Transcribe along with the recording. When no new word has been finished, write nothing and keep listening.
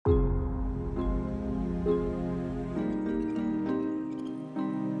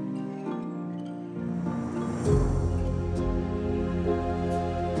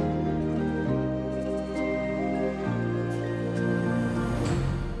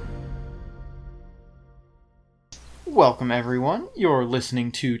Welcome, everyone. You're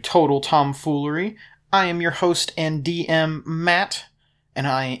listening to Total Tomfoolery. I am your host and DM, Matt, and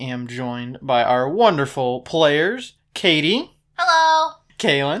I am joined by our wonderful players, Katie. Hello.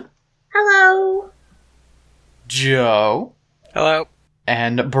 Kaylin. Hello. Joe. Hello.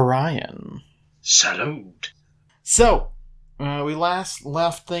 And Brian. Salute. So, we last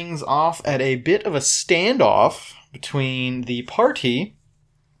left things off at a bit of a standoff between the party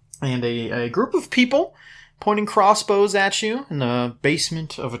and a group of people pointing crossbows at you in the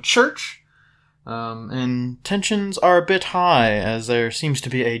basement of a church. And tensions are a bit high as there seems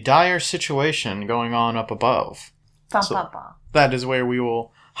to be a dire situation going on up above. That is where we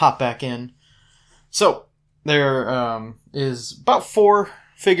will hop back in. So, there is about 4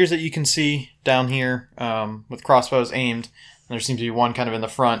 figures that you can see down here with crossbows aimed. There seems to be one kind of in the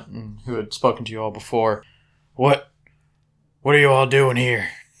front and who had spoken to you all before. What are you all doing here?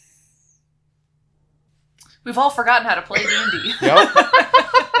 We've all forgotten how to play D&D. Yep.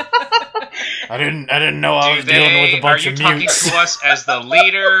 I didn't know I was dealing with a bunch of mutes. Are you talking to us as the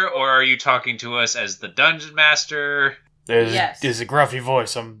leader, or are you talking to us as the dungeon master? There's Yes. a gruffy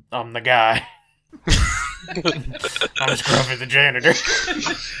voice. I'm the guy. I'm Scruffy the janitor.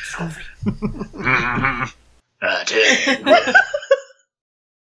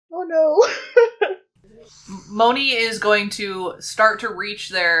 Oh no. Moni is going to start to reach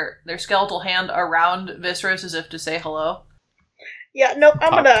their skeletal hand around Viscerus as if to say hello. Yeah, nope,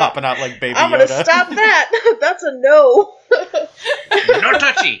 Popping out like Baby Yoda. I'm gonna stop that. That's a no. No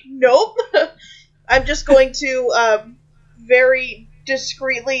touchy! Nope. I'm just going to, very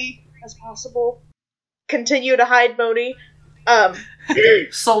discreetly as possible, continue to hide Moni.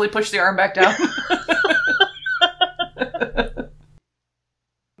 Slowly push the arm back down.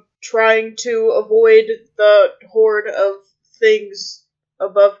 Trying to avoid the horde of things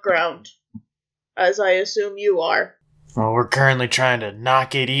above ground, as I assume you are. Well, we're currently trying to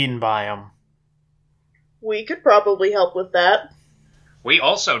not get eaten by them. We could probably help with that. We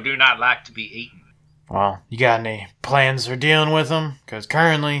also do not like to be eaten. Well, you got any plans for dealing with them? Because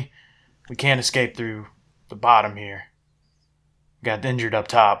currently, we can't escape through the bottom here. Got injured up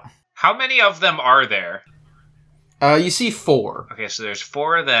top. How many of them are there? You see 4. Okay, so there's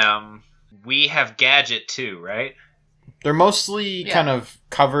 4 of them. We have Gadget too, right? They're mostly kind of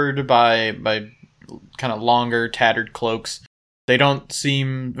covered by kind of longer, tattered cloaks. They don't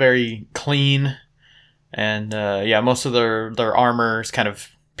seem very clean. And, most of their armor is kind of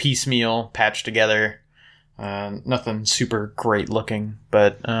piecemeal, patched together. Nothing super great looking.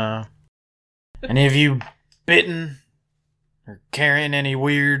 But, any of you bitten or carrying any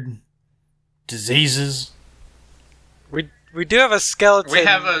weird diseases? We do have a skeleton. We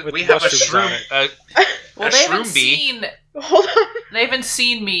have a shroom. Well, a they haven't shroom bee. seen. Hold on. They haven't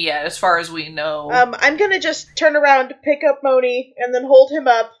seen me yet, as far as we know. I'm gonna just turn around, pick up Moni, and then hold him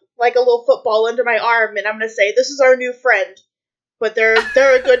up like a little football under my arm, and I'm gonna say, "This is our new friend, but they're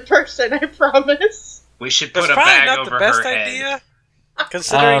a good person, I promise." We should That's put a probably bag not over the best her head. idea,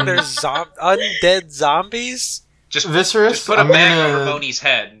 considering there's undead zombies. Just Viscerus, put a I'm bag gonna- over Moni's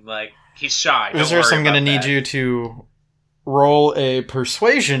head. Like, he's shy. Don't Viscerus, worry I'm going to about need that. you to roll a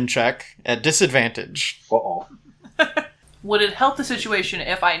persuasion check at disadvantage. Uh-oh. Would it help the situation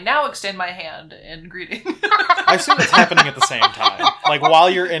if I now extend my hand in greeting? I assume it's happening at the same time. Like, while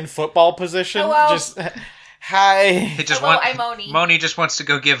you're in football position, Hello. just, hi. He just Hello, I'm Moni. Moni just wants to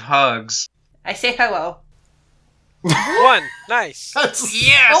go give hugs. I say hello. 1, nice.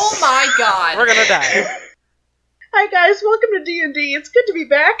 Yes! Oh my god. We're gonna die. Hi guys, welcome to D&D. It's good to be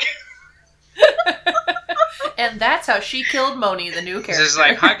back. And that's how she killed Moni, the new character. This is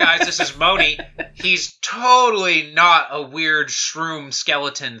like, hi guys, this is Moni. He's totally not a weird shroom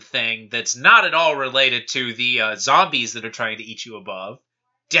skeleton thing that's not at all related to the zombies that are trying to eat you above.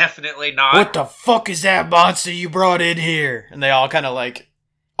 Definitely not. What the fuck is that monster you brought in here? And they all kind of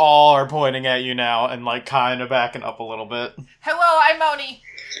all are pointing at you now and kind of backing up a little bit. Hello, I'm Moni.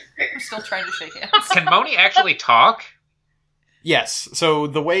 I'm still trying to shake hands. Can Moni actually talk? Yes, so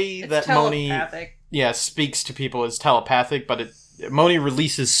the way It's that Moni telepathic. speaks to people is telepathic, but Moni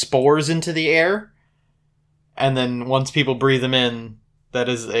releases spores into the air, and then once people breathe them in, that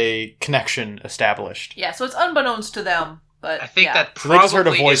is a connection established. Yeah, so it's unbeknownst to them, but I think yeah. that So they just heard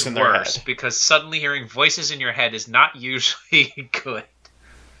a probably voice is in their worse, head. because suddenly hearing voices in your head is not usually good.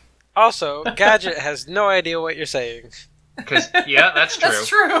 Also, Gadget has no idea what you're saying. Because, yeah, that's true. That's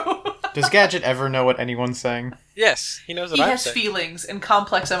true. Does Gadget ever know what anyone's saying? Yes, he knows what He I'm has saying. feelings and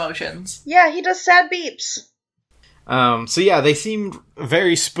complex emotions. Yeah, he does sad beeps. So yeah, they seemed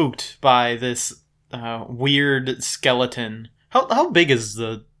very spooked by this weird skeleton. How big is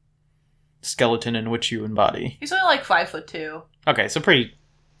the skeleton in which you embody? He's only like 5'2". Okay, so pretty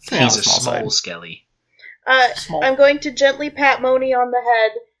He's a small small side. skelly. Small. I'm going to gently pat Moni on the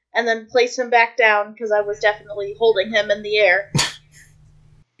head and then place him back down because I was definitely holding him in the air.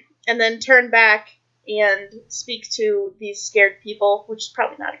 And then turn back and speak to these scared people, which is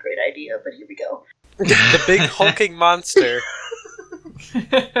probably not a great idea, but here we go. The big hulking monster.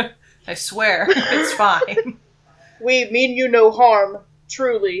 I swear, it's fine. We mean you no harm,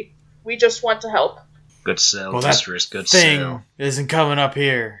 truly. We just want to help. Good sell, Well, that mistress. Good Thing sell. isn't coming up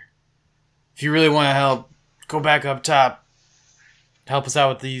here. If you really want to help, go back up top. Help us out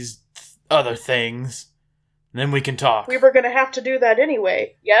with these other things. And then we can talk. We were going to have to do that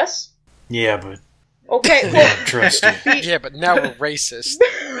anyway, yes? Yeah, but Okay, I well, don't trust you. Yeah, but now we're racist.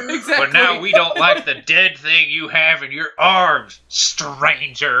 Exactly. But now we don't like the dead thing you have in your arms,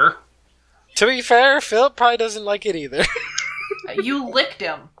 stranger. To be fair, Philip probably doesn't like it either. You licked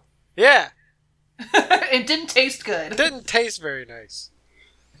him. Yeah, It didn't taste good. it didn't taste very nice.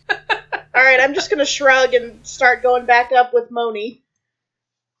 alright, I'm just going to shrug and start going back up with Moni.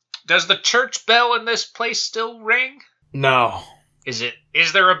 Does the church bell in this place still ring? No. Is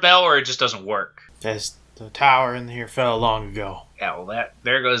there a bell or it just doesn't work? The tower in here fell long ago. Yeah, well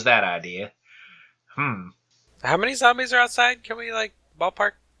there goes that idea. How many zombies are outside? Can we,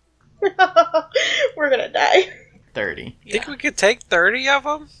 ballpark? We're going to die. 30. Think we could take 30 of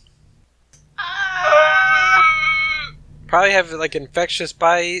them? Probably have, infectious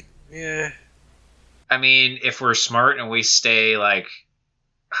bite. Yeah. I mean, if we're smart and we stay,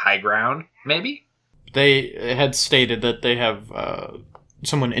 high ground, maybe? They had stated that they have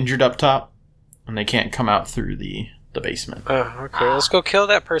someone injured up top, and they can't come out through the basement. Oh, okay. Let's go kill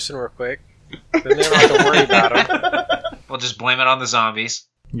that person real quick. Then they don't have to worry about them. We'll just blame it on the zombies.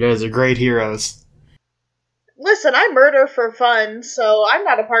 You guys are great heroes. Listen, I murder for fun, so I'm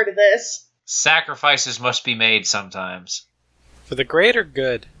not a part of this. Sacrifices must be made sometimes. For the greater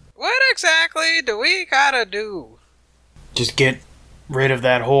good. What exactly do we gotta do? Just get rid of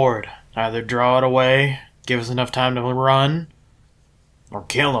that horde. Either draw it away, give us enough time to run, or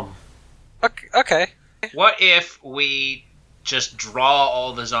kill them. Okay. What if we just draw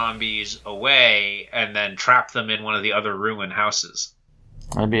all the zombies away and then trap them in one of the other ruined houses?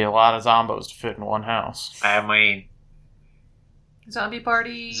 That'd be a lot of zombos to fit in one house. I mean, Zombie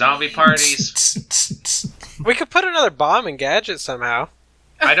party. zombie parties. We could put another bomb in Gadget somehow.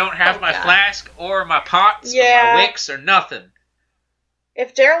 I don't have my God. flask or my pots or Yeah. my wicks or nothing.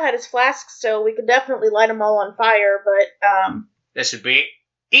 If Daryl had his flask still, we could definitely light them all on fire, but, This would be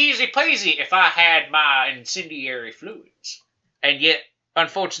easy peasy if I had my incendiary fluids. And yet,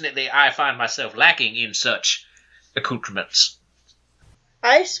 unfortunately, I find myself lacking in such accoutrements,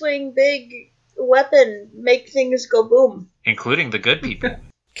 I swing big weapon, make things go boom. including the good people.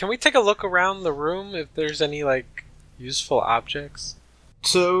 Can we take a look around the room if there's any, useful objects?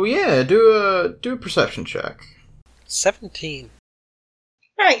 So yeah, do a perception check. 17.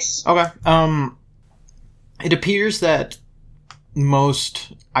 Nice. Okay. It appears that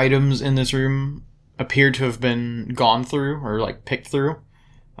most items in this room appear to have been gone through or picked through.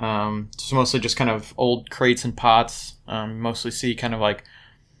 It's mostly just kind of old crates and pots. Mostly see kind of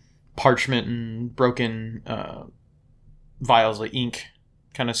parchment and broken vials of ink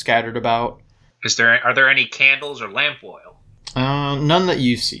kind of scattered about. Are there any candles or lamp oil? None that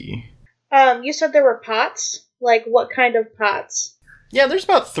you see. You said there were pots? What kind of pots? Yeah, there's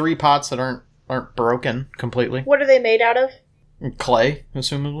about 3 pots that aren't broken completely. What are they made out of? Clay,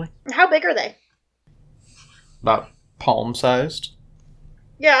 assumably. How big are they? About palm-sized.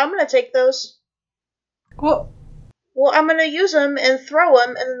 Yeah, I'm gonna take those. Cool. Well, I'm gonna use them and throw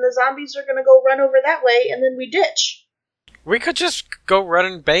them, and then the zombies are gonna go run over that way, and then we ditch. We could just go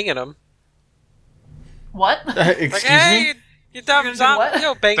running banging them. What? Excuse hey, me? you dumb You're gonna do zombie. what? You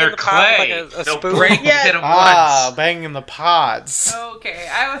know, banging They're the pot with clay. a They'll spoon. break and Yeah. hit them Ah, once. banging the pots. Okay,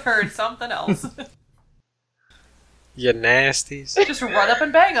 I heard something else. You nasties. Just run up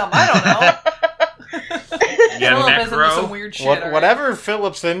and bang them. I don't know. Yeah, Philip is into some necro. weird shit. already. Whatever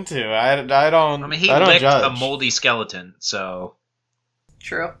Philip's into, I don't. I mean, he I don't licked judge. a moldy skeleton, so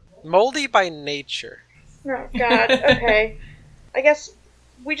True. Moldy by nature. Oh, God. Okay. I guess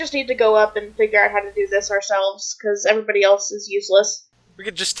we just need to go up and figure out how to do this ourselves, because everybody else is useless. We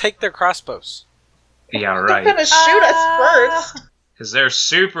could just take their crossbows. yeah, They're right. gonna shoot us first. Because they're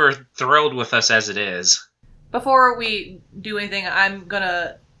super thrilled with us as it is. Before we do anything, I'm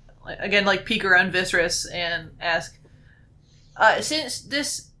gonna again peek around Viscerus and ask, since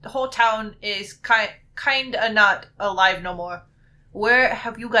this whole town is kinda not alive no more, where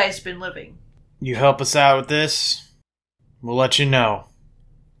have you guys been living? You help us out with this, we'll let you know.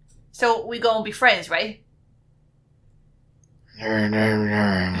 So we gonna be friends, right?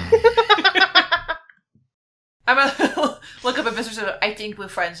 Ner. I'm gonna look up at Mr. Soda. I think we're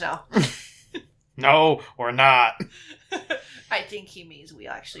friends now. No, we're not. I think he means we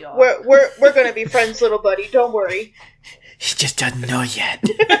actually are. We're gonna be friends, little buddy. Don't worry. He just doesn't know yet.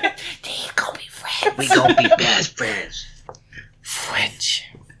 They gonna be friends. We gonna be best friends. French.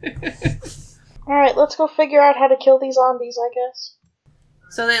 Alright, let's go figure out how to kill these zombies, I guess.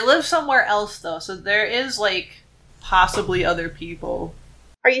 So they live somewhere else, though. So there is, like, possibly other people.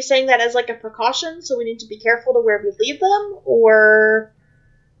 Are you saying that as like a precaution, so we need to be careful to where we leave them, or...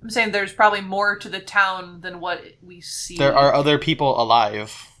 I'm saying there's probably more to the town than what we see. There are other people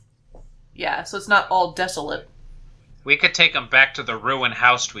alive. Yeah, so it's not all desolate. We could take them back to the ruined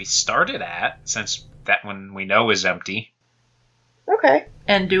house we started at, since that one we know is empty. Okay.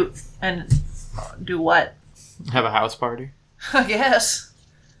 And do what? Have a house party. I guess.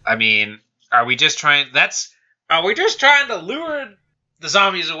 I mean, are we just trying to lure the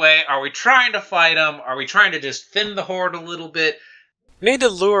zombies away? Are we trying to fight them? Are we trying to just thin the horde a little bit? We need to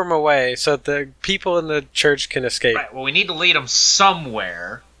lure them away so the people in the church can escape. Right, well, we need to lead them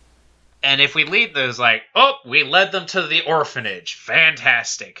somewhere. And if we lead those, like, we led them to the orphanage.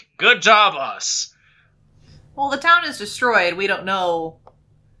 Fantastic. Good job, us. Well, the town is destroyed. We don't know.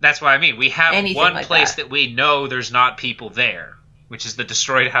 That's what I mean. We have Anything one like place that. that we know there's not people there, which is the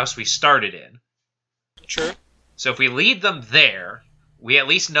destroyed house we started in. True. So if we lead them there, we at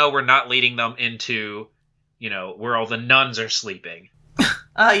least know we're not leading them into, where all the nuns are sleeping.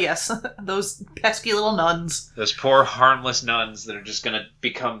 Yes. Those pesky little nuns. Those poor harmless nuns that are just gonna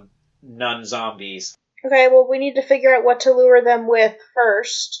become nun zombies. Okay, well, we need to figure out what to lure them with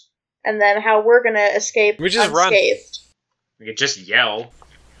first, and then how we're gonna escape We just run. unscathed. We could just yell.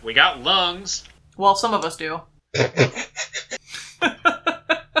 We got lungs. Well, some of us do.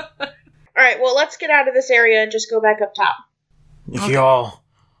 Alright, well, let's get out of this area and just go back up top. If you all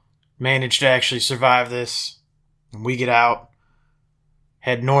manage to actually survive this, and we get out,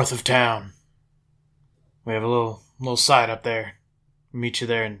 head north of town. We have a little site up there. Meet you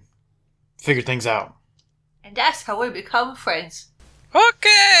there and figure things out. And that's how we become friends.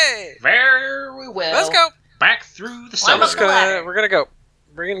 Okay! Very well. Let's go! Back through the Well, cellar. We're gonna go.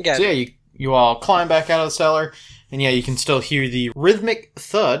 We're gonna get So it. yeah, you all climb back out of the cellar, and yeah, you can still hear the rhythmic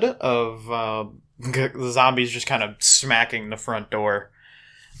thud of the zombies just kind of smacking the front door.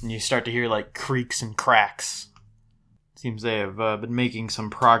 And you start to hear like creaks and cracks. Seems they have been making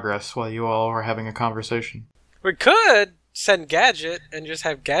some progress while you all are having a conversation. We could send Gadget and just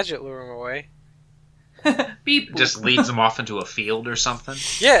have Gadget lure him away. Beep. Just leads them off into a field or something.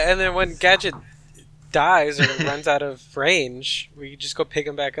 Yeah, and then when Gadget dies or runs out of range, we just go pick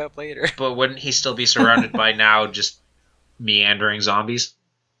him back up later. But wouldn't he still be surrounded by now just meandering zombies?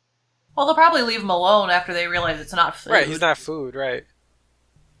 Well, they'll probably leave him alone after they realize it's not food. Right, he's not food, right.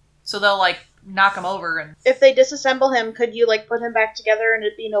 So they'll, like, knock him over and... If they disassemble him, could you, like, put him back together and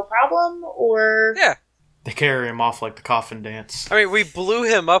it'd be no problem, or... Yeah. They carry him off like the coffin dance. I mean, we blew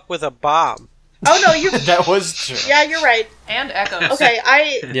him up with a bomb. Oh, no, you... That was true. Yeah, you're right. And echoes. Okay,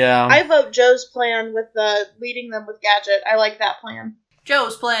 I Yeah. vote Joe's plan with leading them with Gadget. I like that plan.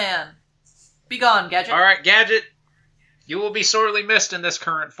 Joe's plan. Be gone, Gadget. Alright, Gadget. You will be sorely missed in this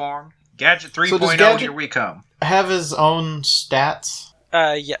current form. Gadget 3.0, So does Gadget- here we come. Have his own stats?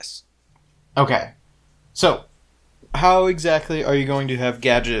 Yes. Okay. So, how exactly are you going to have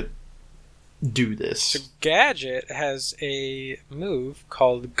Gadget do So this? Gadget has a move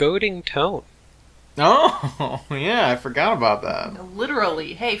called Goading Tone. Oh, yeah, I forgot about that.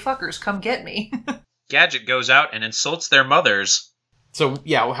 Literally. Hey, fuckers, come get me. Gadget goes out and insults their mothers. So,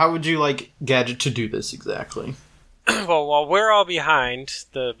 yeah, how would you like Gadget to do this exactly? Well, while we're all behind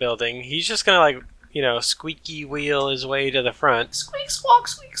the building, he's just gonna, like, squeaky wheel his way to the front. Squeak, squawk,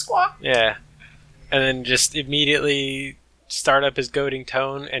 squeak, squawk. Yeah. And then just immediately start up his goading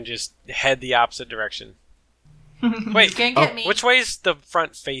tone and just head the opposite direction. Wait, You can't get me. which way is the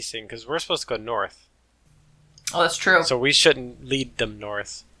front facing? Because we're supposed to go north. Oh, that's true. So we shouldn't lead them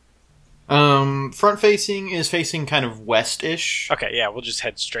north. Front facing is facing kind of west-ish. Okay, yeah, we'll just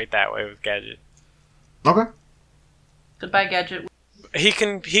head straight that way with Gadget. Okay. Goodbye, Gadget. He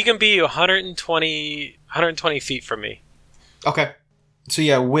can be 120 feet from me. Okay. So,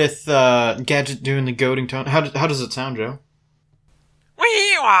 yeah, with Gadget doing the goading tone, how does it sound, Joe?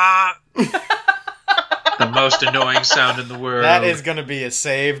 Wee-wah! The most annoying sound in the world. That is going to be a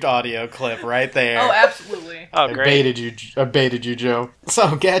saved audio clip right there. Oh, absolutely. Oh, I great. baited you, Joe.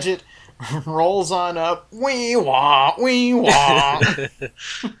 So Gadget rolls on up. Wee wah, wee wah.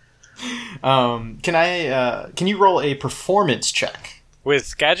 Can you roll a performance check?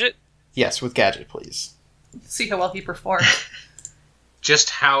 With Gadget? Yes, with Gadget, please. See how well he performs. Just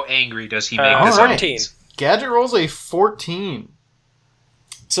how angry does he make the All right. zombies? Gadget rolls a 14.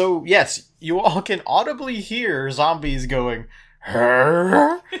 So, yes, you all can audibly hear zombies going,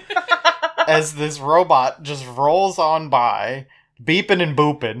 "Her?" as this robot just rolls on by, beeping and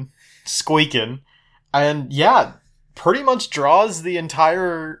booping, squeaking, and yeah, pretty much draws the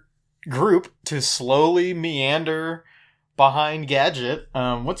entire group to slowly meander behind Gadget.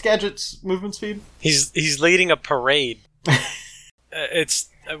 What's Gadget's movement speed? He's leading a parade. It's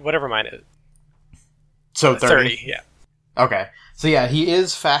whatever mine is. So 30? Yeah. Okay. So yeah, he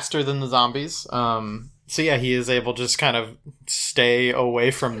is faster than the zombies. So yeah, he is able to just kind of stay away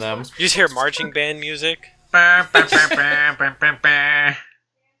from them. You just hear marching band music. Bah, bah, bah, bah, bah, bah, bah.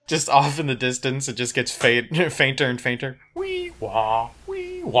 Just off in the distance, it just gets fainter and fainter. Wee wah,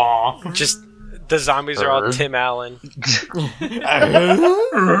 wee wah. Just the zombies are all Tim Allen.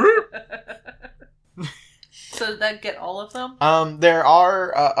 So did that get all of them? There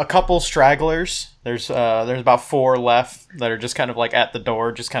are a couple stragglers. There's about 4 left that are just kind of like at the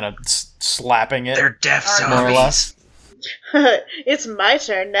door, just kind of slapping it. They're deaf All right, more or zombies. less. It's my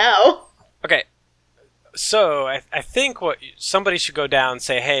turn now. Okay. So, I think somebody should go down and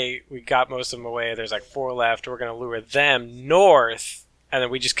say, hey, we got most of them away. There's like 4 left. We're going to lure them north, and then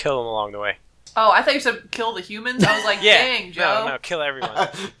we just kill them along the way. Oh, I thought you said kill the humans. I was like, Yeah. dang, Joe. No, kill everyone.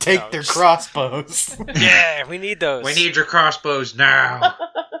 Take No, their just- crossbows. Yeah, we need those. We need your crossbows now.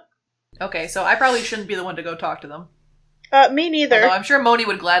 Okay, so I probably shouldn't be the one to go talk to them. Me neither. Although I'm sure Moni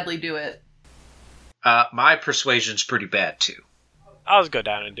would gladly do it. My persuasion's pretty bad, too. I'll just go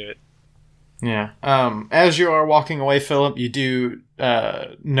down and do it. Yeah. As you are walking away, Philip, you do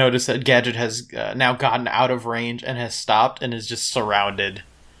notice that Gadget has now gotten out of range and has stopped and is just surrounded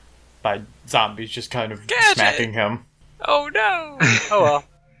by zombies just kind of Gadget! smacking him. Oh, no. Oh, well.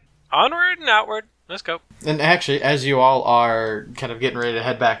 Onward and outward. Let's go. And actually, as you all are kind of getting ready to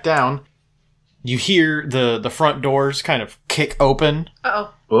head back down, you hear the front doors kind of kick open,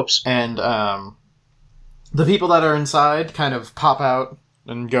 Uh-oh. Whoops. and the people that are inside kind of pop out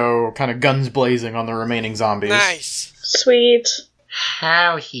and go kind of guns blazing on the remaining zombies. Nice. Sweet.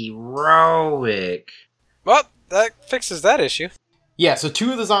 How heroic. Well, that fixes that issue. Yeah, so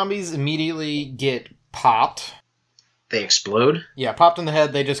 2 of the zombies immediately get popped. They explode? Yeah, popped in the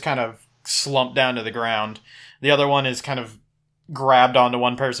head, they just kind of slump down to the ground. The other one is kind of grabbed onto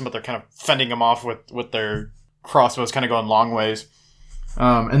one person, but they're kind of fending him off with their crossbows kind of going long ways.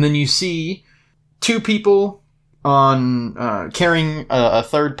 And then you see 2 people on carrying a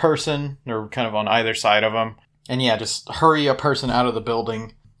third person, or kind of on either side of them. And yeah, just hurry a person out of the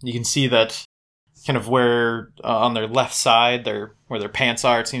building. You can see that kind of where on their left side, where their pants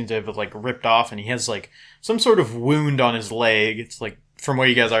are, it seems to have like ripped off, and he has like some sort of wound on his leg. It's like, from where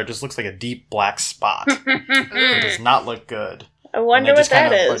you guys are, it just looks like a deep black spot. It does not look good. I wonder what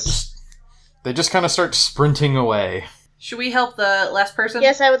that is. They just kind of start sprinting away. Should we help the last person?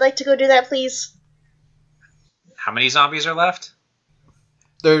 Yes, I would like to go do that, please. How many zombies are left?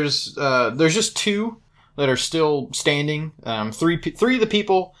 There's just 2 that are still standing. 3 of the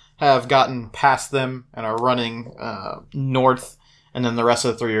people have gotten past them and are running north, and then the rest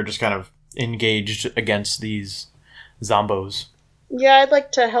of the 3 are just kind of engaged against these zombos. Yeah, I'd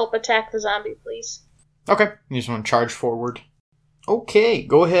like to help attack the zombie, please. Okay, you just want to charge forward. Okay,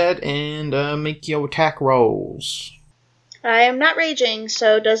 go ahead and make your attack rolls. I am not raging,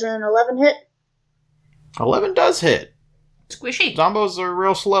 so does an 11 hit? 11 does hit. Squishy. Zombos are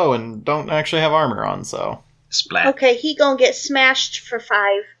real slow and don't actually have armor on, so... Splat. Okay, he gonna get smashed for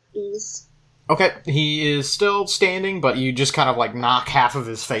 5 ease. Okay, he is still standing, but you just kind of like knock half of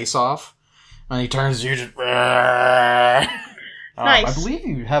his face off. And he turns to you just... Nice. I believe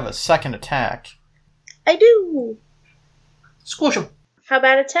you have a second attack. I do. Squish him. How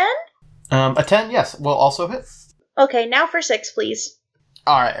about a 10? A 10, yes, will also hit. Okay, now for 6, please.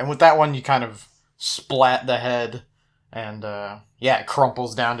 Alright, and with that one, you kind of splat the head, and, it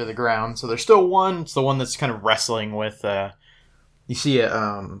crumples down to the ground. So there's still one. It's the one that's kind of wrestling with, you see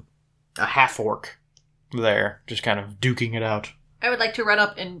a half-orc there, just kind of duking it out. I would like to run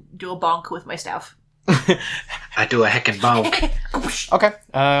up and do a bonk with my staff. I do a heckin' bonk. Okay,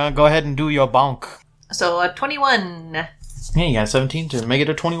 go ahead and do your bonk. So, 21. Yeah, you got 17 to make it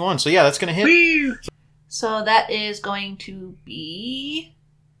a 21. So yeah, that's going to hit. So that is going to be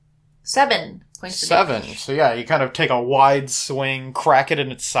 7 points of 7. damage. So yeah, you kind of take a wide swing, crack it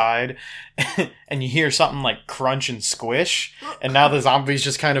in its side, and you hear something like crunch and squish, and now the zombie's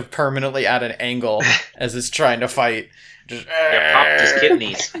just kind of permanently at an angle as it's trying to fight. Just, Yeah, popped his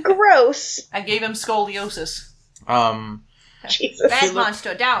kidneys. Gross. I gave him scoliosis. Jesus. Bad Philip.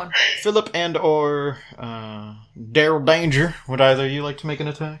 monster down. Philip and or Daryl Danger. Would either of you like to make an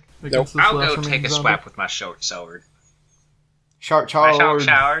attack? against this I'll last go remaining take a zombie? swap with my short sword. Shark My Choward. short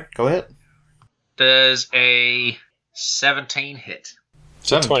sword Go ahead. does a 17 hit.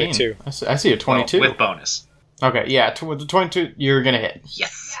 17. 22. I see a 22. Well, with bonus. Okay, yeah, with the 22, you're gonna hit.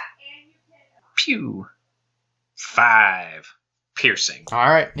 Yes. Pew. 5. Piercing. All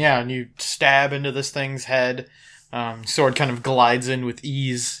right, yeah, and you stab into this thing's head. Sword kind of glides in with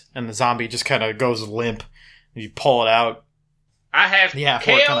ease, and the zombie just kind of goes limp. You pull it out. I have Yeah, it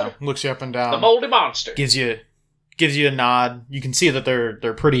killed kind of looks you up and down. the moldy monster. gives you a nod. You can see that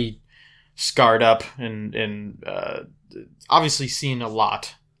they're pretty scarred up and obviously seen a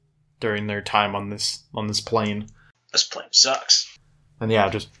lot during their time on this plane. This plane sucks. And yeah,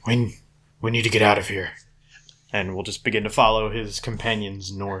 just we need to get out of here. And we'll just begin to follow his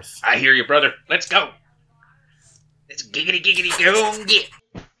companions north. I hear you, brother. Let's go. Let's giggity go and get.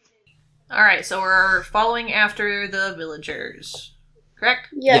 Alright, so we're following after the villagers. Correct?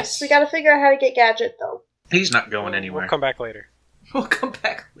 Yes, we gotta figure out how to get Gadget, though. He's not going anywhere. We'll come back later. We'll come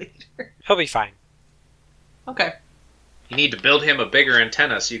back later. He'll be fine. Okay. You need to build him a bigger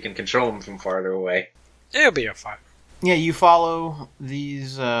antenna so you can control him from farther away. It'll be fine. Yeah, you follow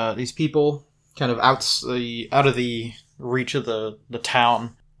these people kind of out of the reach of the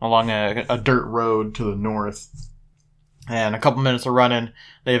town along a dirt road to the north. And a couple minutes of running,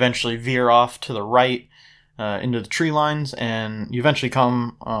 they eventually veer off to the right into the tree lines, and you eventually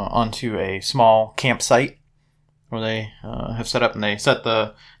come onto a small campsite where they have set up, and they set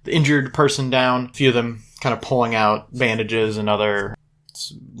the injured person down, a few of them kind of pulling out bandages and other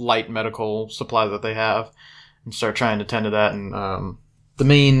light medical supplies that they have, and start trying to tend to that. And the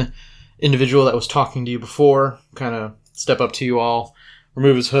main individual that was talking to you before kind of step up to you all,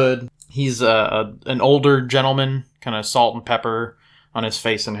 remove his hood. He's an older gentleman, kind of salt and pepper on his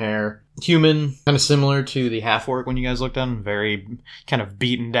face and hair. Human, kind of similar to the half-orc when you guys looked at him. Very kind of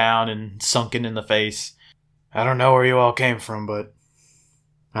beaten down and sunken in the face. I don't know where you all came from, but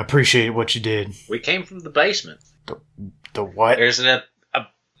I appreciate what you did. We came from the basement. The what? There's a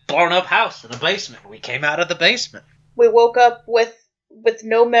blown up house in the basement. We came out of the basement. We woke up with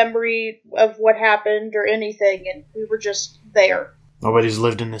no memory of what happened or anything, and we were just there. Nobody's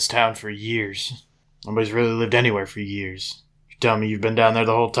lived in this town for years. Nobody's really lived anywhere for years. You tell me you've been down there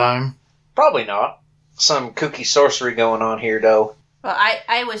the whole time? Probably not. Some kooky sorcery going on here, though. Well,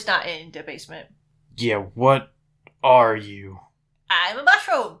 I was not in the basement. Yeah, what are you? I'm a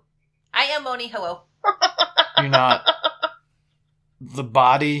mushroom. I am Moni. Hello. You're not the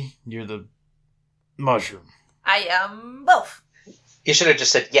body, you're the mushroom. I am both. You should have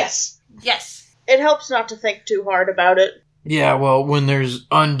just said yes. Yes. It helps not to think too hard about it. Yeah, well, when there's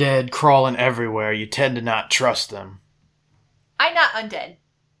undead crawling everywhere, you tend to not trust them. I'm not undead.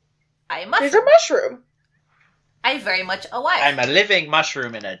 I am mushroom. He's a mushroom. I'm very much alive. I'm a living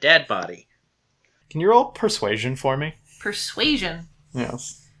mushroom in a dead body. Can you roll persuasion for me? Persuasion.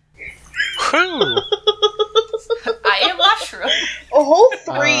 Yes. Whew. I am mushroom. A whole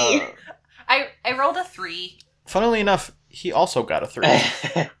 3. I rolled a 3. Funnily enough, he also got a 3.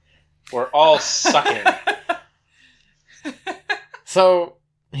 We're all sucking. So,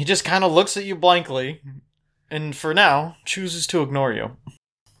 he just kind of looks at you blankly, and for now, chooses to ignore you.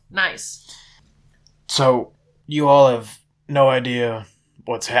 Nice. So, you all have no idea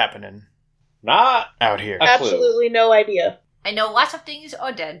what's happening Not out here. a clue. Absolutely no idea. I know lots of things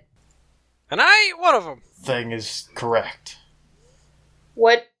are dead. And I ain't one of them. Thing is correct.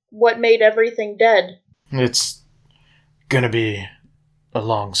 What made everything dead? It's gonna be a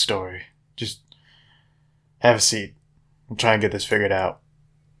long story. Just have a seat. We'll try and get this figured out.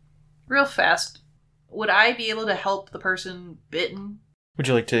 Real fast. Would I be able to help the person bitten? Would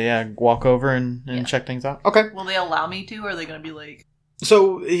you like to, walk over and Yeah. check things out? Okay. Will they allow me to, or are they going to be like...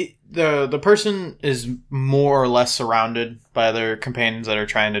 So, the person is more or less surrounded by their companions that are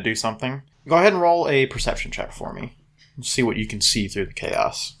trying to do something. Go ahead and roll a perception check for me. See what you can see through the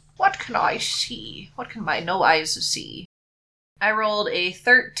chaos. What can I see? What can my no eyes see? I rolled a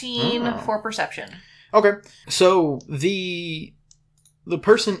 13 Oh. for perception. Okay. So, the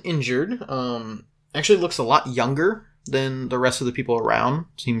person injured actually looks a lot younger than the rest of the people around.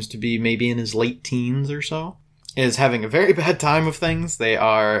 Seems to be maybe in his late teens or so. Is having a very bad time of things. They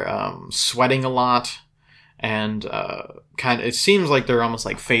are sweating a lot, and it seems like they're almost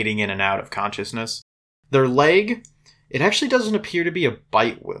like fading in and out of consciousness. Their leg, it actually doesn't appear to be a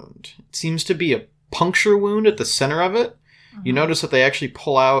bite wound. It seems to be a puncture wound at the center of it. You notice that they actually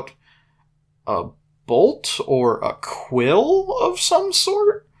pull out a bolt or a quill of some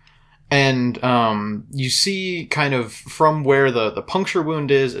sort, And you see kind of from where the puncture wound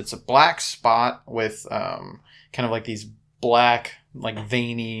is, it's a black spot with kind of like these black, like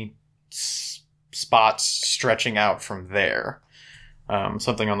veiny spots stretching out from there.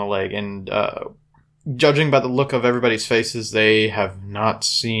 Something on the leg. And judging by the look of everybody's faces, they have not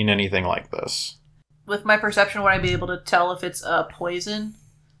seen anything like this. With my perception, would I be able to tell if it's poison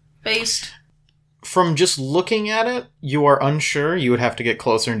based? From just looking at it, you are unsure. You would have to get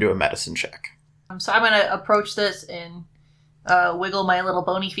closer and do a medicine check. So I'm going to approach this and wiggle my little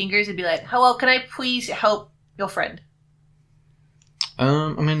bony fingers and be like, hello, can I please help your friend?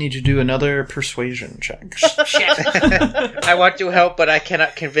 I'm going to need you to do another persuasion check. Shit. I want to help, but I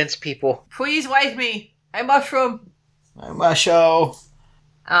cannot convince people. Please wipe me. I mushroom. Musho.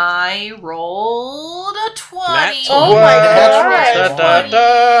 I rolled a 20. Oh my That's god.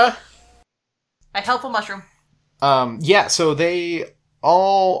 Da. I help a mushroom. Yeah, so they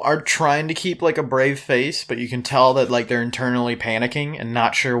all are trying to keep like a brave face, but you can tell that like they're internally panicking and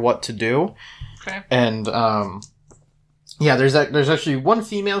not sure what to do. Okay. And yeah, there's actually one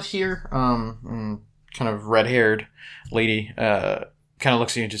female here, kind of red-haired lady, kind of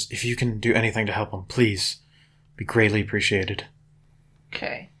looks at you and just, if you can do anything to help them, please, be greatly appreciated.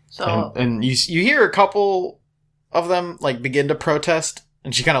 Okay. So And you hear a couple of them like begin to protest,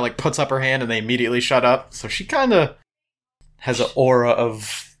 and she kind of like puts up her hand and they immediately shut up. So she kind of has an aura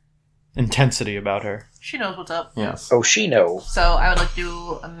of intensity about her. she knows what's up. Yes. Oh, she knows. So I would like to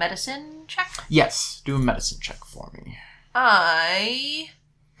do a medicine check. Yes. Do a medicine check for me. I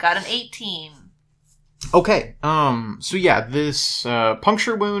got an 18. Okay. So yeah, this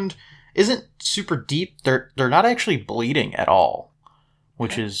puncture wound isn't super deep. They're not actually bleeding at all,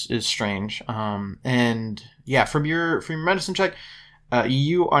 which is strange. And yeah, from your medicine check,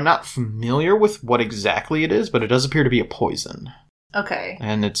 you are not familiar with what exactly it is, but it does appear to be a poison. Okay.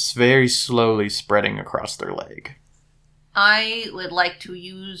 And it's very slowly spreading across their leg. I would like to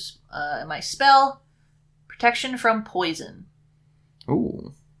use my spell, Protection from Poison.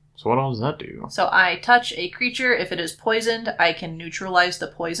 Ooh. So what all does that do? So I touch a creature. If it is poisoned, I can neutralize the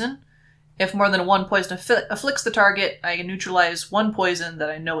poison. If more than one poison afflicts the target, I can neutralize one poison that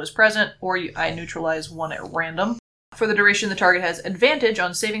I know is present, or I neutralize one at random. For the duration, the target has advantage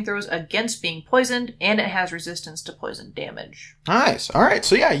on saving throws against being poisoned, and it has resistance to poison damage. Nice. All right.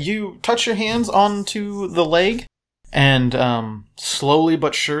 So yeah, you touch your hands onto the leg, and slowly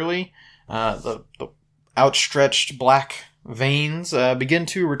but surely, the outstretched black veins begin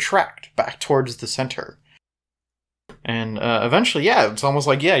to retract back towards the center. And eventually, yeah, it's almost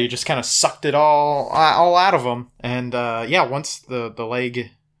like, yeah, you just kind of sucked it all out of them. And yeah, once the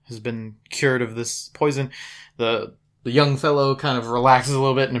leg has been cured of this poison, the young fellow kind of relaxes a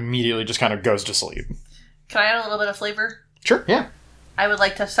little bit and immediately just kind of goes to sleep. Can I add a little bit of flavor? Sure, yeah. I would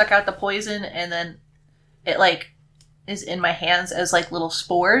like to suck out the poison, and then it, like, is in my hands as, like, little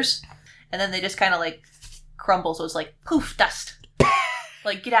spores. And then they just kind of, like, crumble, so it's like, poof, dust.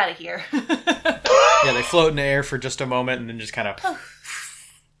 Like, get out of here. Yeah, they float in the air for just a moment and then just kind of...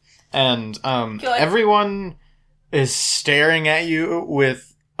 And everyone is staring at you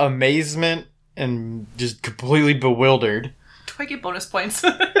with amazement and just completely bewildered. Do I get bonus points?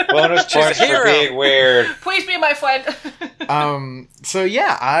 Bonus She's a points for hero. being weird. Please be my friend. So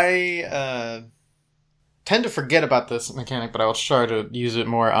yeah, I tend to forget about this mechanic, but I will try to use it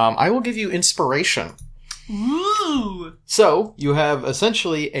more. I will give you inspiration. Ooh. So you have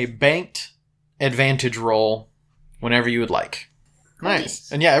essentially a banked advantage roll whenever you would like.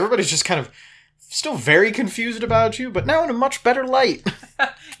 Nice. And yeah, everybody's just kind of still very confused about you, but now in a much better light.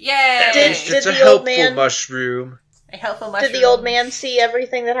 Yay! Did It's a the old helpful man- mushroom. A helpful mushroom. Did the old man see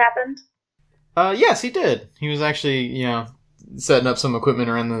everything that happened? Yes, he did. He was actually, setting up some equipment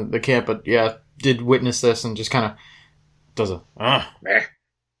around the camp, but yeah, did witness this and just kind of does a, Meh.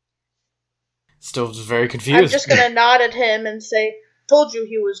 still just very confused. I'm just gonna nod at him and say, "Told you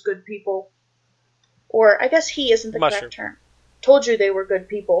he was good people." Or I guess he isn't the Mushroom. correct term. Told you they were good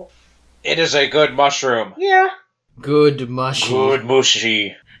people. It is a good mushroom. Yeah. Good mushy. Good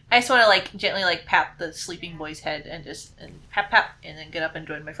mushy. I just want to, like, gently, like, pat the sleeping boy's head and just, and pat, and then get up and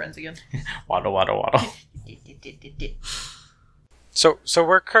join my friends again. Waddle, waddle, waddle. So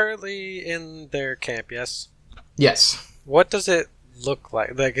we're currently in their camp, yes? Yes. What does it look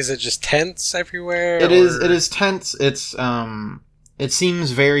like? Like, is it just tents everywhere? It is tense. It's, it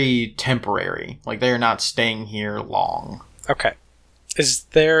seems very temporary. Like, they are not staying here long. Okay. Is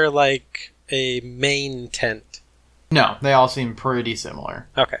there, like, a main tent? No, they all seem pretty similar.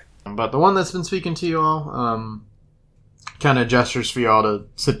 Okay. But the one that's been speaking to you all, kind of gestures for you all to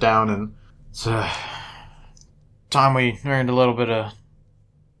sit down, and it's time we earned a little bit of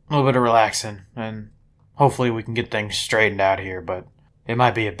little bit of relaxing, and hopefully we can get things straightened out here, but it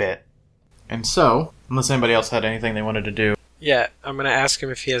might be a bit. And so, unless anybody else had anything they wanted to do. Yeah, I'm gonna ask him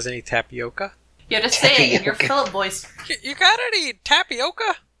if he has any tapioca. Yeah, just say it in your Philip voice. You got any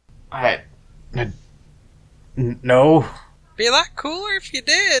tapioca? No. Be a lot cooler if you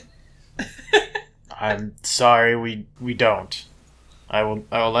did. I'm sorry, we don't. I will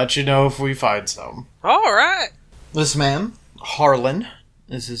let you know if we find some. All right. This man, Harlan,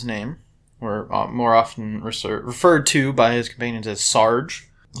 is his name, or more often referred to by his companions as Sarge.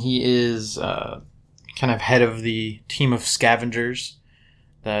 He is kind of head of the team of scavengers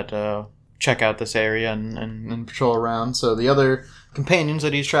that check out this area and patrol around. So the other companions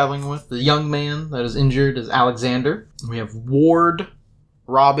that he's traveling with, the young man that is injured is Alexander. We have Ward.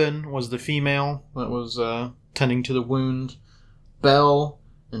 Robin was the female that was tending to the wound. Belle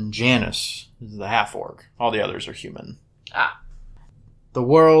and Janice is the half-orc. All the others are human. Ah. The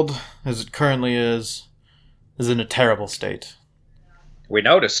world, as it currently is in a terrible state. We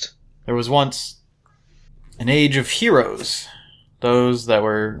noticed. There was once an age of heroes. Those that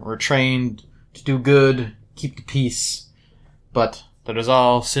were trained to do good, keep the peace. But that has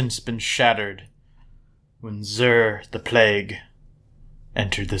all since been shattered when Zur, the plague,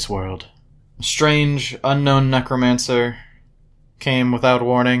 entered this world. A strange, unknown necromancer came without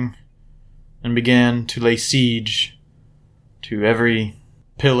warning and began to lay siege to every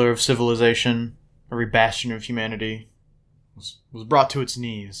pillar of civilization, every bastion of humanity was brought to its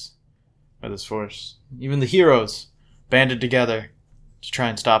knees by this force. Even the heroes banded together to try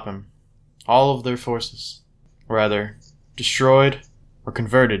and stop him. All of their forces were either destroyed or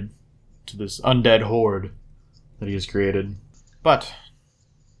converted to this undead horde that he has created. But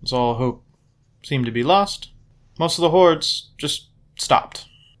as all hope seemed to be lost, most of the hordes just stopped.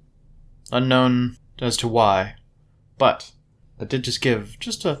 Unknown as to why, but that did just give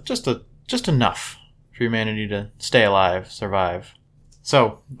just enough for humanity to stay alive, survive.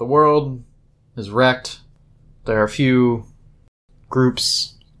 So the world is wrecked. There are a few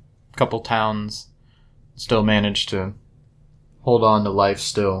groups, a couple towns, still manage to hold on to life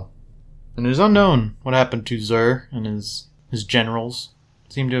still. And it is unknown what happened to Zur and his generals.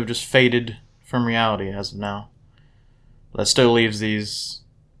 Seem to have just faded from reality as of now. That still leaves these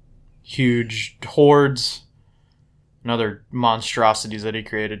huge hordes and other monstrosities that he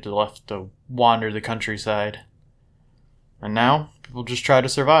created left to wander the countryside. And now, people just try to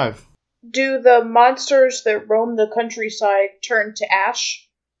survive. Do the monsters that roam the countryside turn to ash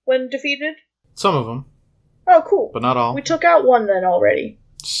when defeated? Some of them, Oh, cool. but not all. We took out one then already.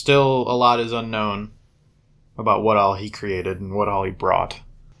 Still, a lot is unknown about what all he created and what all he brought.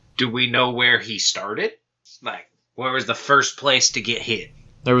 Do we know where he started? Like, where was the first place to get hit?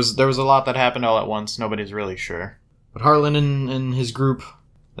 There was a lot that happened all at once. Nobody's really sure. But Harlan and his group,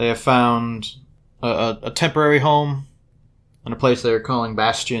 they have found a temporary home in a place they're calling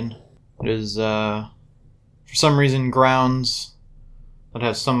Bastion. It is, for some reason, grounds that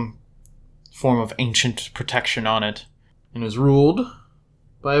has some form of ancient protection on it, and is ruled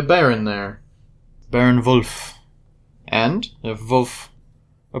by a baron there, Baron Wolf. And if Wolf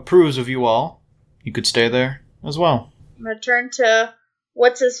approves of you all, you could stay there as well. I'm gonna turn to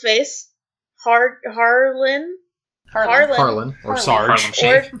what's his face? Harlan? Harlan, or Sarge. Harlem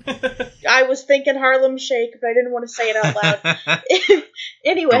Shake. I was thinking Harlem Shake, but I didn't want to say it out loud.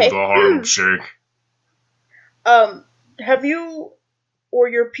 Anyway, Harlem Shake. have you or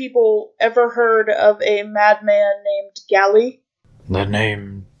your people ever heard of a madman named Galley? That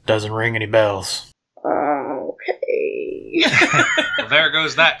name doesn't ring any bells. Okay. Well, there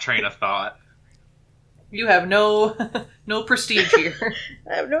goes that train of thought. You have no prestige here.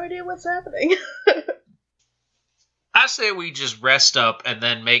 I have no idea what's happening. I say we just rest up and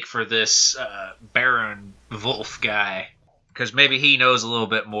then make for this Baron Wolf guy. Because maybe he knows a little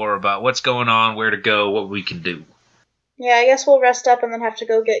bit more about what's going on, where to go, what we can do. Yeah, I guess we'll rest up and then have to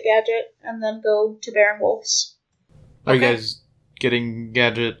go get Gadget and then go to Baron Wolf's. Are you Okay. guys getting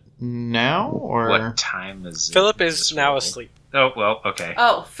Gadget now, or? What time is it Philip in is this now world? asleep. Oh, well, okay.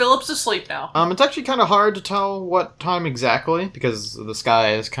 Oh, Philip's asleep now. It's actually kind of hard to tell what time exactly, because the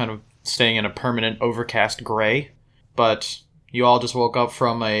sky is kind of staying in a permanent overcast gray. But you all just woke up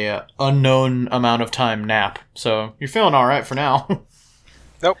from a unknown amount of time nap, so you're feeling all right for now.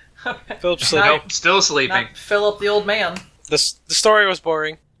 Philip's sleeping. Nope, still sleeping. Not Philip the old man. The story was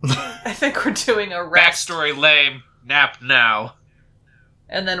boring. I think we're doing a rest, Backstory lame. Nap now.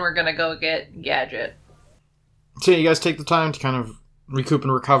 and then we're gonna go get Gadget. So you guys take the time to kind of recoup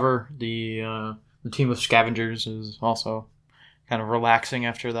and recover. The team of scavengers is also kind of relaxing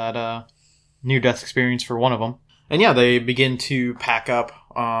after that near-death experience for one of them. And yeah, they begin to pack up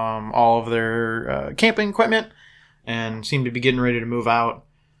all of their camping equipment and seem to be getting ready to move out.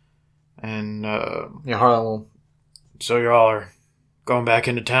 And Harlan will. So you all are going back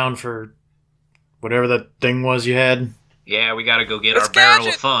into town for whatever that thing was you had? Yeah, we gotta go get Let's our barrel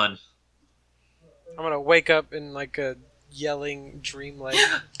Gadget! of fun. I'm gonna wake up in like a yelling dream like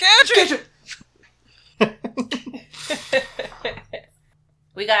Gadget!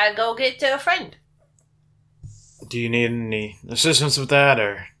 We gotta go get a friend. Do you need any assistance with that,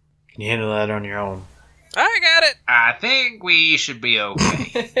 or can you handle that on your own? I got it! I think we should be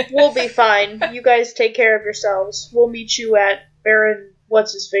okay. We'll be fine. You guys take care of yourselves. We'll meet you at Baron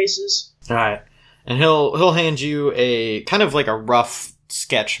What's-His-Face's. All right, and he'll hand you a kind of like a rough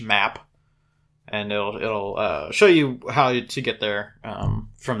sketch map, and it'll show you how to get there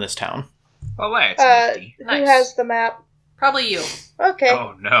from this town. Oh, that's nifty. Who Nice. has the map? Probably you. Okay.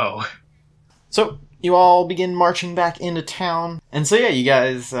 Oh, no. So you all begin marching back into town, and so yeah, you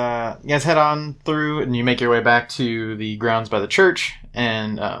guys head on through, and you make your way back to the grounds by the church,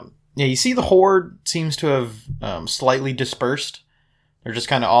 and you see the horde seems to have slightly dispersed. They're just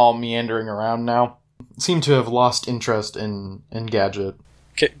kind of all meandering around now. Seem to have lost interest in Gadget.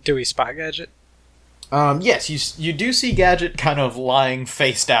 Do we spot Gadget? Yes, you do see Gadget kind of lying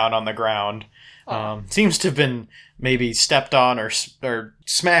face down on the ground. Seems to have been maybe stepped on or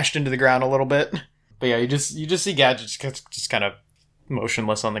smashed into the ground a little bit. But yeah, you just see Gadget just kind of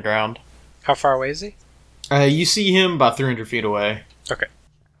motionless on the ground. How far away is he? You see him about 300 feet away. Okay.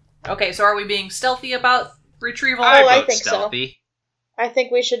 Okay, so are we being stealthy about retrieval? I I vote think so. stealthy. I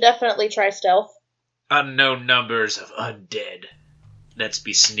think we should definitely try stealth. Unknown numbers of undead. Let's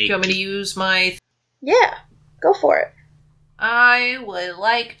be Do sneaky. you want me to use my... Yeah, go for it. I would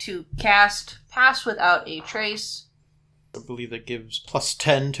like to cast Pass Without a Trace. I believe that gives plus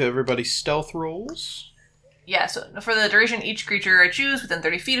 10 to everybody's stealth rolls. Yeah, so for the duration, each creature I choose within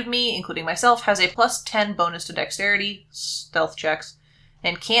 30 feet of me, including myself, has a plus 10 bonus to dexterity, stealth checks,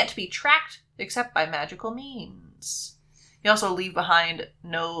 and can't be tracked except by magical means. You also leave behind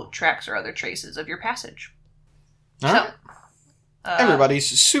no tracks or other traces of your passage. All right. Everybody's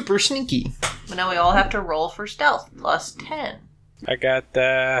super sneaky. But now we all have to roll for stealth, plus 10. I got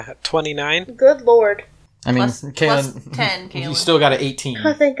 29. Good lord. I mean, Plus 10, you Kaylin. still got an 18.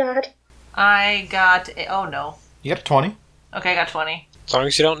 Oh, thank God. I got oh no. You got a 20? Okay, I got 20. As long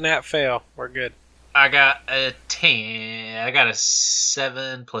as you don't nat fail, we're good. I got a 10. I got a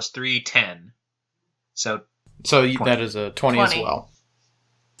 7 plus 3, 10. So, So 20. that is a 20 as 20. well.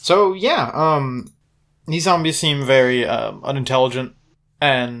 So yeah, these zombies seem very unintelligent,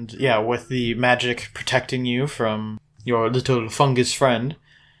 and yeah, with the magic protecting you from your little fungus friend,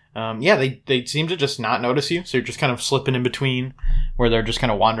 they seem to just not notice you. So you're just kind of slipping in between, where they're just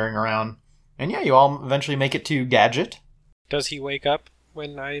kind of wandering around, and yeah, you all eventually make it to Gadget. Does he wake up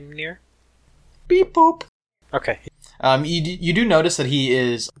when I'm near? Beep boop. Okay. You do notice that he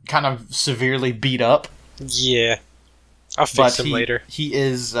is kind of severely beat up. Yeah. I'll But fix him later. he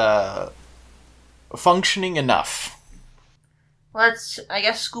is functioning enough. Let's, I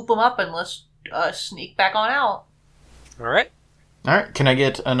guess, scoop them up and let's sneak back on out. Alright. Alright, can I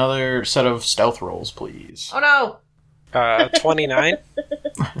get another set of stealth rolls, please? Oh no! 29.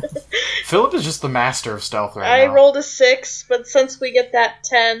 Philip is just the master of stealth right I now. rolled a 6, but since we get that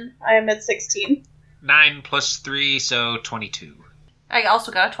 10, I am at 16. 9 plus 3, so 22. I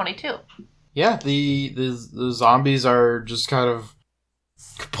also got a 22. Yeah, the zombies are just kind of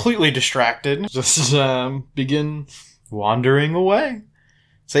completely distracted. Just begin wandering away.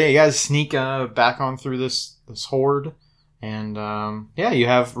 So yeah, you guys sneak back on through this horde, and you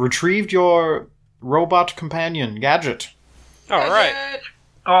have retrieved your robot companion, Gadget. Alright.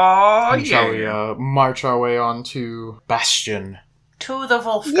 Oh, And shall we march our way on to Bastion? To the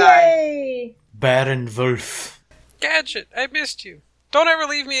Wolf guy. Yay! Baron Wolf. Gadget, I missed you. Don't ever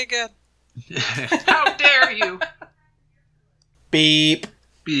leave me again. How dare you? Beep.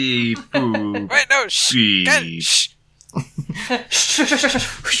 Beep, boop, Wait, no, shh. beep. Gadget, shh.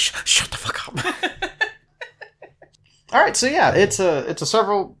 Shut the fuck up. All right, so yeah, it's a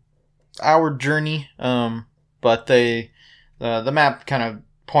several hour journey, but the map kind of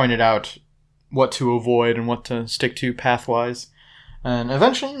pointed out what to avoid and what to stick to pathwise, and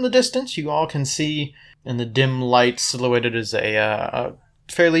eventually in the distance you all can see in the dim light silhouetted as a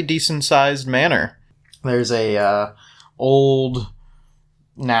fairly decent sized manor. There's a old,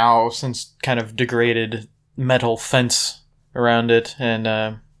 now since kind of degraded metal fence around it, and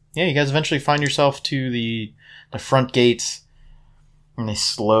you guys eventually find yourself to the front gates, and they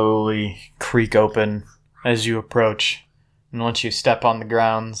slowly creak open as you approach. And once you step on the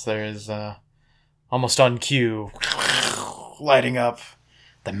grounds, there's almost on cue, lighting up,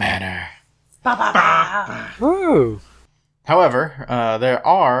 the manor. Ba ba ba. Woo! However, there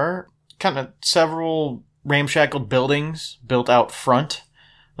are kind of several ramshackled buildings built out front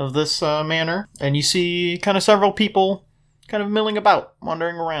of this manor, and you see kind of several people kind of milling about,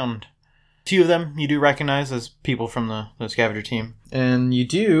 wandering around. A few of them you do recognize as people from the scavenger team. And you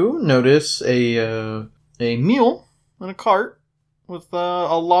do notice a mule and a cart with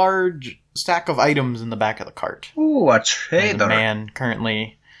a large stack of items in the back of the cart. Ooh, a And trader. a man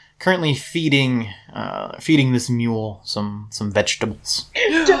currently feeding this mule some vegetables.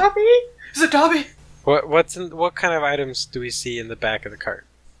 Dobby? Is it Dobby? What kind of items do we see in the back of the cart?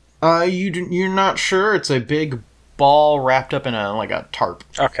 You're not sure. It's a big ball wrapped up in a tarp.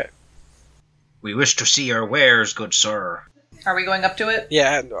 Okay. We wish to see your wares, good sir. Are we going up to it?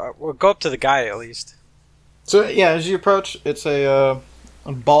 Yeah, we'll go up to the guy at least. So yeah, as you approach, it's a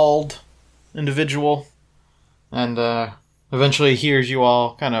bald individual, and eventually hears you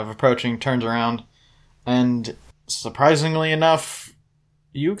all kind of approaching, turns around, and surprisingly enough,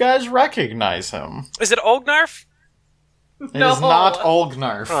 you guys recognize him. Is it Olgnarf? It No. is not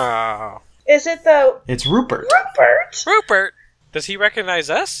Olgnarf. Oh. Is it the It's Rupert. Rupert? Rupert! Does he recognize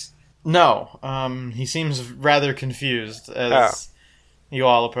us? No, he seems rather confused as you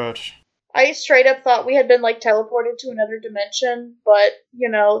all approach. I straight up thought we had been like teleported to another dimension, but you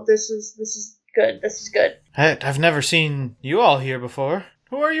know, this is good. This is good. I've never seen you all here before.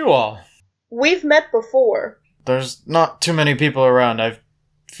 Who are you all? We've met before. There's not too many people around. I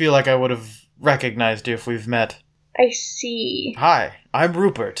feel like I would have recognized you if we've met. I see. Hi, I'm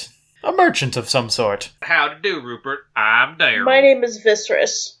Rupert. A merchant of some sort. How to do, Rupert? I'm Daryl. My name is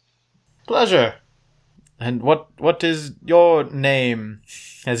Viscerus. Pleasure. And what is your name?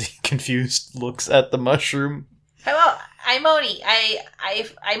 As he confused looks at the mushroom. Hello, I'm Oni.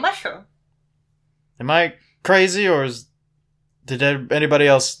 I mushroom. Am I crazy, or did anybody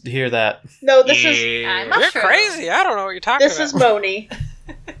else hear that? No, this is Yeah. I'm You're mushroom. crazy. I don't know what you're talking this about. is Moni.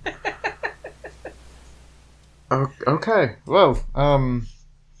 Okay. Well,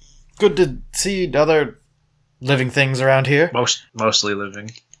 good to see other living things around here. Mostly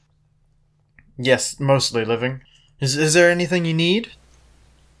living. Yes, mostly living. Is there anything you need?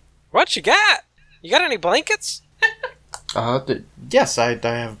 What you got? You got any blankets? Yes, I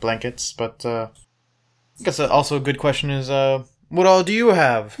have blankets, but I guess also a good question is, what all do you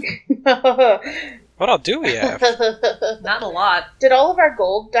have? What all do we have? Not a lot. Did all of our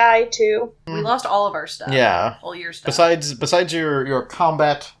gold die too? We lost all of our stuff. Yeah. All your stuff. Besides your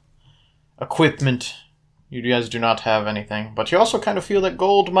combat equipment, you guys do not have anything. But you also kind of feel that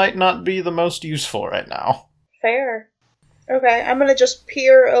gold might not be the most useful right now. Fair. Okay, I'm gonna just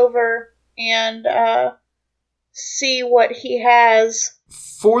peer over and see what he has.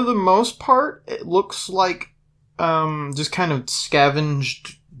 For the most part, it looks like just kind of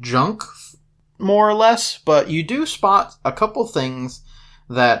scavenged junk, more or less. But you do spot a couple things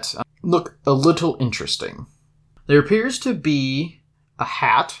that look a little interesting. There appears to be a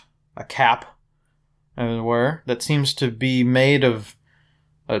hat, a cap, as it were, that seems to be made of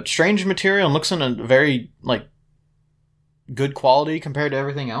a strange material and looks in a very, good quality compared to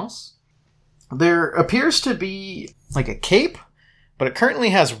everything else. There appears to be, a cape, but it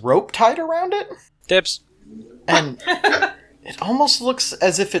currently has rope tied around it, Dibs. and it almost looks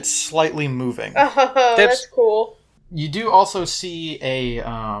as if it's slightly moving. Oh, that's cool. You do also see a,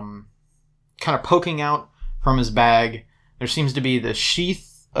 kind of poking out from his bag, there seems to be the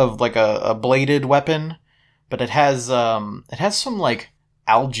sheath of, a bladed weapon, but it has some,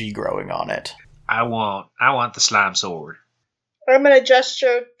 algae growing on it. I want the slime sword. I'm gonna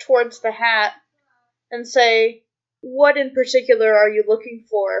gesture towards the hat and say, what in particular are you looking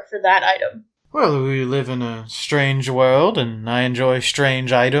for that item? Well, we live in a strange world, and I enjoy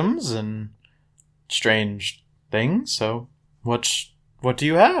strange items and strange things, so what do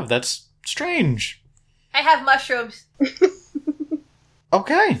you have that's strange? I have mushrooms.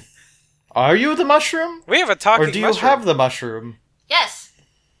 Okay. Are you the mushroom? We have a talking Or do you mushroom. have the mushroom? Yes.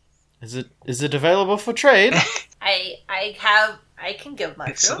 Is it available for trade? I can give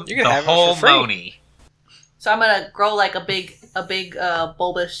mushrooms. You can the have it whole for free. Moni. So I'm gonna grow like a big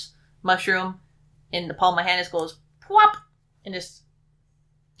bulbous mushroom in the palm of my hand. It goes plop, and just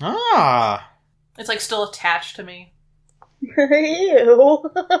Ah. it's still attached to me. Ew.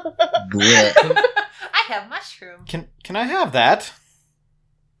 I have mushroom. Can I have that?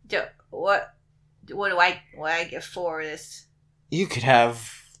 What do I get for this? You could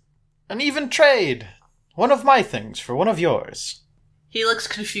have an even trade. One of my things for one of yours. He looks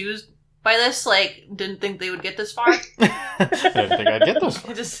confused by this. Didn't think they would get this far. I didn't think I'd get this.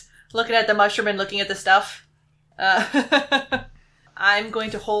 Just looking at the mushroom and looking at the stuff. I'm going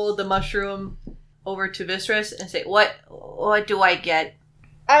to hold the mushroom over to Viscera and say, what do I get?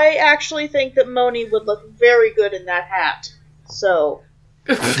 I actually think that Moni would look very good in that hat. So,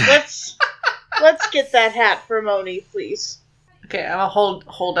 let's get that hat for Moni, please. Okay, I'm gonna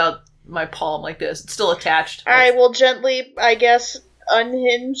hold out my palm like this. It's still attached. I will gently, I guess,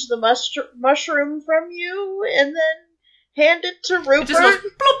 unhinge the mushroom from you and then hand it to Rupert. It just goes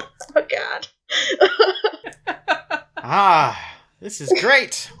bloop. Oh, God. Ah, this is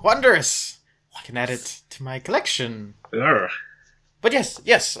great. Wondrous. I can add it to my collection. Ugh. But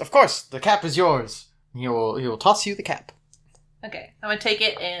yes, of course, the cap is yours. He will toss you the cap. Okay, I'm gonna take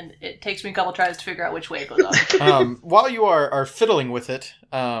it, and it takes me a couple tries to figure out which way it goes up. While you are fiddling with it,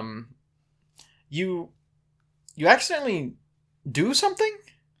 you accidentally do something,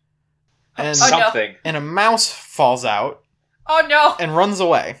 and Oh, no. Something. and a mouse falls out Oh no! and runs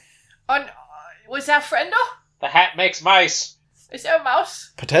away. Oh, no. Was that Frendo? The hat makes mice. Is there a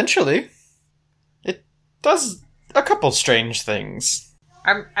mouse? Potentially, it does a couple strange things.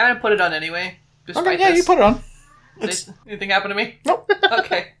 I'm gonna put it on anyway. Despite Okay, yeah, this. you put it on. Did anything happen to me? Nope.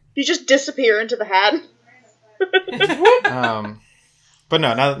 Okay. You just disappear into the hat. But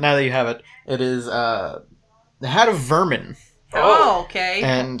no, now that you have it, it is the hat of vermin, Oh, okay.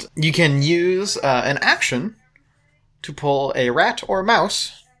 and you can use an action to pull a rat or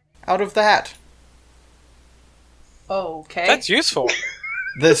mouse out of the hat. Okay. That's useful.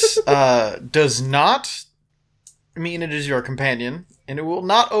 This does not mean it is your companion, and it will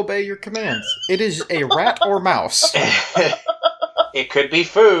not obey your commands. It is a rat or mouse. It could be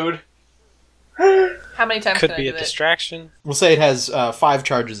food. How many times Could can I be do a it? distraction. We'll say it has 5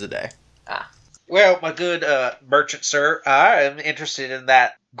 charges a day. Well, my good merchant sir, I am interested in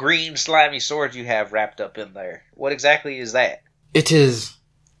that green slimy sword you have wrapped up in there. What exactly is that? It is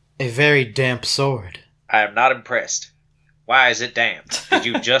a very damp sword. I am not impressed. Why is it damp? Did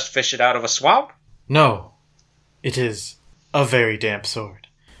you just fish it out of a swamp? No, it is a very damp sword.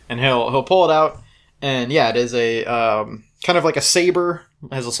 And he'll pull it out, and yeah, it is a kind of like a saber,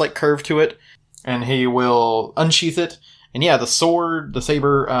 has a slight curve to it, and he will unsheath it. And yeah, the saber,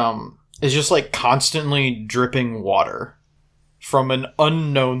 is just like constantly dripping water from an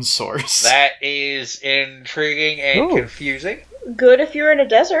unknown source. That is intriguing and Ooh. confusing. Good if you're in a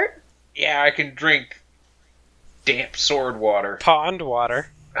desert. Yeah, I can drink damp sword water. Pond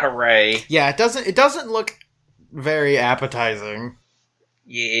water. Hooray. Yeah, it doesn't look very appetizing.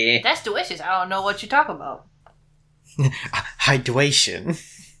 Yeah. That's delicious. I don't know what you're talking about. Hydration.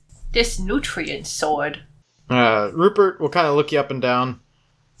 This nutrient sword. Rupert will kind of look you up and down.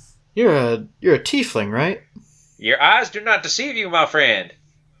 You're a tiefling, right? Your eyes do not deceive you, my friend.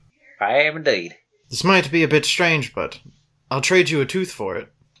 I am indeed. This might be a bit strange, but I'll trade you a tooth for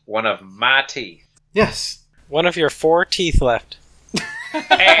it. One of my teeth. Yes. One of your 4 teeth left.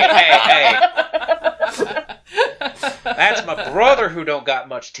 Hey. That's my brother who don't got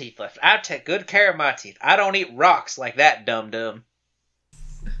much teeth left. I take good care of my teeth. I don't eat rocks like that dum-dum.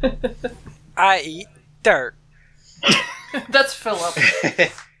 I eat dirt. That's Philip.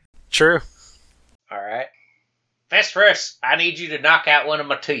 True. Alright. Vesperus, I need you to knock out one of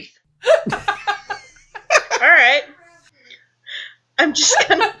my teeth. Alright. I'm just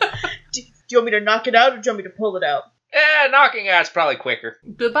gonna... Do you want me to knock it out, or do you want me to pull it out? Yeah, knocking out's probably quicker.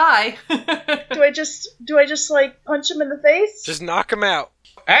 Goodbye. Do I just like, punch him in the face? Just knock him out.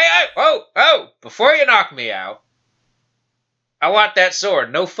 Hey, oh, before you knock me out, I want that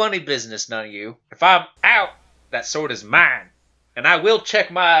sword. No funny business, none of you. If I'm out, that sword is mine. And I will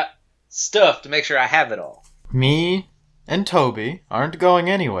check my stuff to make sure I have it all. Me and Toby aren't going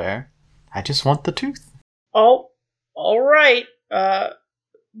anywhere. I just want the tooth. Oh, alright.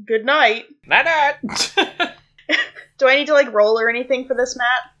 Good night. Night-night. Do I need to, like, roll or anything for this,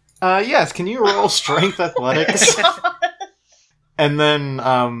 Matt? Yes, can you roll strength athletics? And then,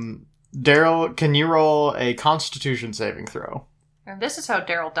 Daryl, can you roll a constitution saving throw? And this is how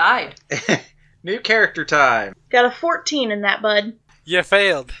Daryl died. New character time. Got a 14 in that, bud. You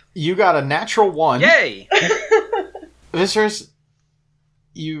failed. You got a natural 1. Yay! Viscers,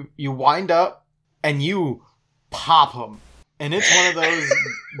 you wind up and you pop him. And it's one of those,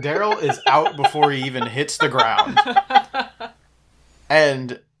 Daryl is out before he even hits the ground.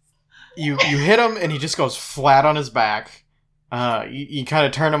 And you hit him and he just goes flat on his back. You kind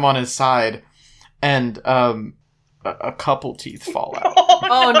of turn him on his side, and a couple teeth fall out.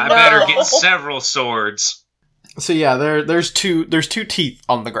 Oh no! I better get several swords. So yeah, there's two teeth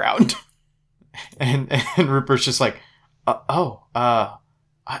on the ground. And Rupert's just like,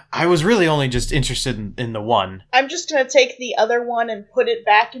 I was really only just interested in the one. I'm just gonna take the other one and put it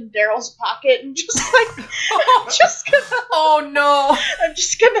back in Daryl's pocket and just like, Oh no! I'm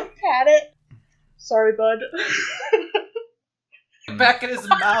just gonna pat it. Sorry, bud. Back in his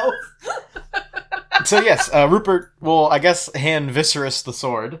mouth. So yes, Rupert will, I guess, hand Viserys the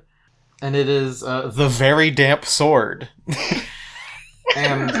sword. And it is the very damp sword.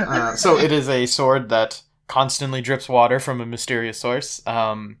 And so it is a sword that constantly drips water from a mysterious source.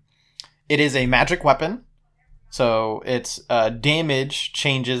 It is a magic weapon. So its damage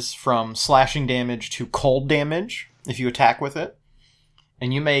changes from slashing damage to cold damage if you attack with it.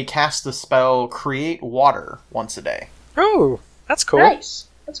 And you may cast the spell Create Water once a day. Oh, that's cool. Nice.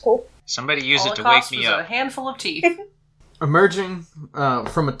 That's cool. Somebody use All it to cost wake me was a up. handful of teeth. Emerging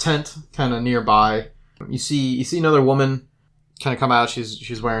from a tent kind of nearby, you see another woman kind of come out.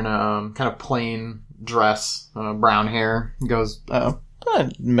 She's wearing a kind of plain dress, brown hair, goes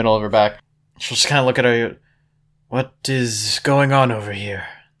middle of her back. She'll just kind of look at her. What is going on over here?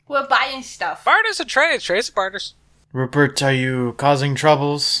 We're buying stuff. Barters and trades. Trades and barters. Rupert, are you causing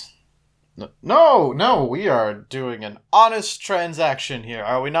troubles? No, we are doing an honest transaction here.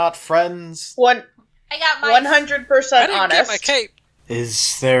 Are we not friends? I got my 100% I didn't honest. get my cape.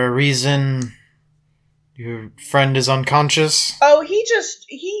 Is there a reason your friend is unconscious? Oh, he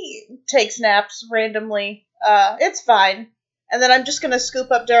takes naps randomly. It's fine. And then I'm just gonna scoop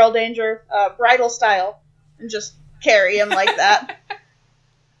up Daryl Danger, bridal style, and just carry him like that.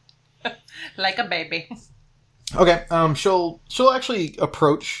 like a baby. Okay, she'll actually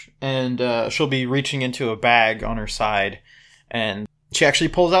approach, and she'll be reaching into a bag on her side, and she actually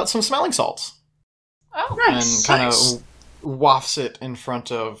pulls out some smelling salts. Oh, Nice. And kind of wafts it in front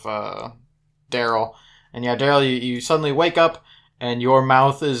of Daryl. And yeah, Daryl, you suddenly wake up, and your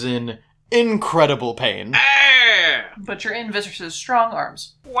mouth is in incredible pain. Ah! but you're in Viserys' strong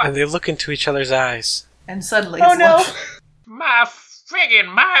arms. And they look into each other's eyes. And suddenly Oh it's no! lunch. My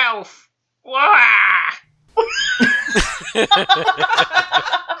friggin' mouth! Wah!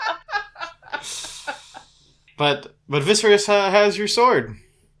 But Viserys has your sword.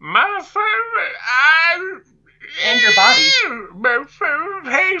 My favorite... And your body. My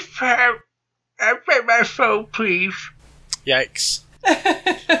favorite face. I pay my soul, please. Yikes.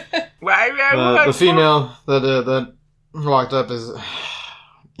 The female that walked up is...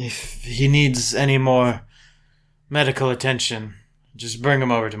 If he needs any more medical attention, just bring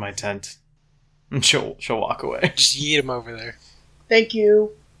him over to my tent. And she'll walk away. Just yeet him over there. Thank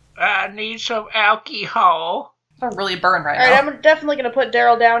you. I need some alcohol. Don't really burn right Alright, now. I'm definitely gonna put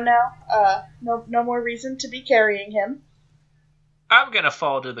Daryl down now. No more reason to be carrying him. I'm gonna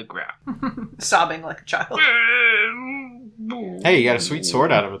fall to the ground. Sobbing like a child. Hey, you got a sweet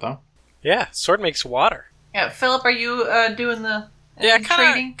sword out of it, though. Yeah, sword makes water. Yeah, Philip, are you doing the Yeah,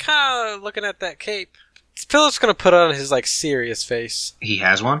 trading? kind of looking at that cape. Philip's gonna put on his serious face. He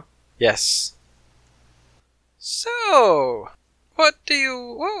has one? Yes. So, what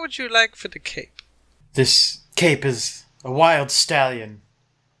would you like for the cape? This cape is a wild stallion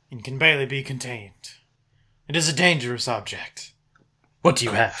and can barely be contained. It is a dangerous object. What do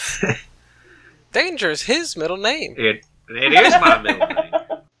you have? Danger is his middle name. It is my middle name.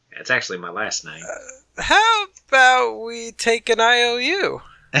 It's actually my last name. How about we take an IOU?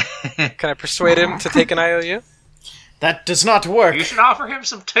 Can I persuade him to take an IOU? That does not work You should offer him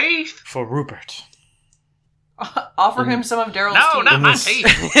some teeth. for Rupert. Offer him some of Daryl's No, tea. not In my this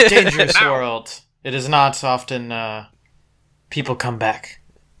teeth. dangerous No. world, it is not often people come back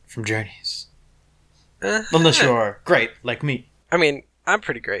from journeys. Unless you're great, like me. I mean, I'm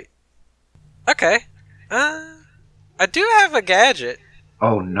pretty great. Okay. I do have a gadget.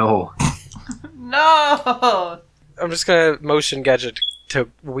 Oh no. No! Oh, I'm just gonna motion Gadget to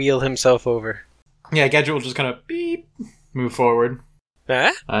wheel himself over. Yeah, Gadget will just kind of beep, move forward,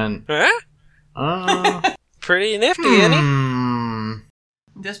 Huh? and Huh? Pretty nifty, isn't he?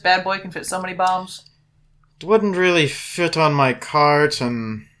 This bad boy can fit so many bombs. It wouldn't really fit on my cart,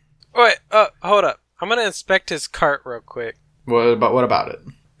 and Wait, hold up. I'm gonna inspect his cart real quick. what about it?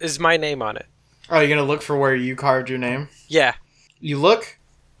 Is my name on it? Are you gonna look for where you carved your name? Yeah. You look.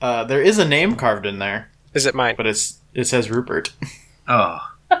 There is a name carved in there, Is it mine? but it says Rupert. Oh.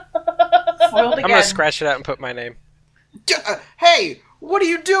 Foiled I'm again. gonna scratch it out and put my name. Hey, what are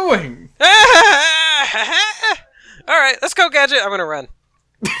you doing? Alright, let's go, Gadget. I'm gonna run.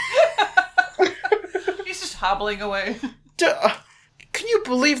 He's just hobbling away. Can you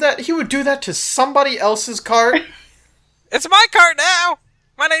believe that he would do that to somebody else's cart? It's my cart now!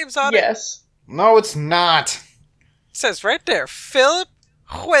 My name's on it. Yes. No, it's not. It says right there, Philip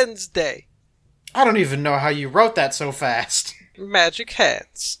Wednesday. I don't even know how you wrote that so fast. magic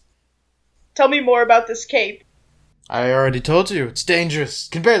hands. Tell me more about this cape. I already told you, it's dangerous,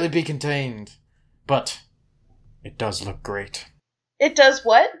 can barely be contained. But it does look great. It does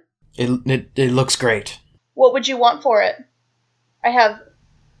what? It looks great. What would you want for it? I have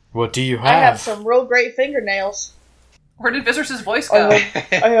What do you have? I have some real great fingernails. Where did Viserys' voice go? I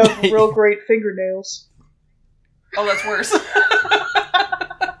have real great fingernails. Oh, that's worse.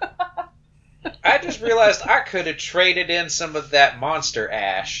 I just realized I could have traded in some of that monster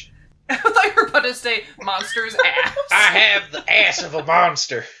ash. I thought you were about to say monster's ass. I have the ass of a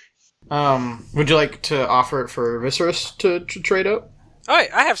monster. Would you like to offer it for Viserys to trade up? Oh, wait,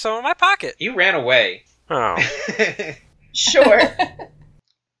 I have some in my pocket. You ran away. Oh. Sure.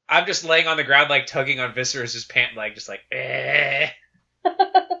 I'm just laying on the ground, like, tugging on Viserys' pant leg, just like, eh.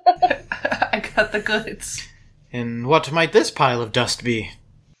 I got the goods. And what might this pile of dust be?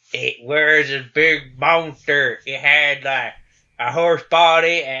 It was a big monster. It had, like, a horse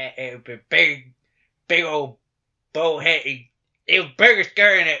body and a big old bow head. It was bigger,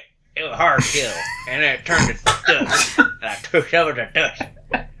 scary, and it was hard to kill. And then it turned to dust. And I took some of the dust.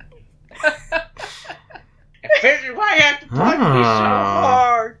 And Viserys, why you have to punch me so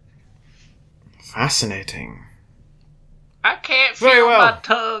hard? Fascinating. I can't Very feel well. my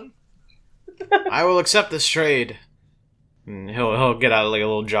tongue. I will accept this trade. And he'll get out like a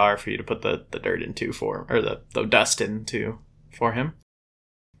little jar for you to put the dirt into for or the dust into for him.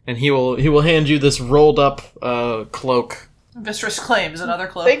 And he will hand you this rolled up cloak. Viserys claims another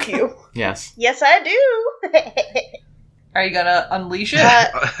cloak. Thank you. Yes. Yes, I do. Are you gonna unleash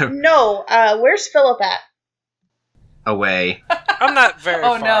it? No. Where's Philip at? Away. I'm not very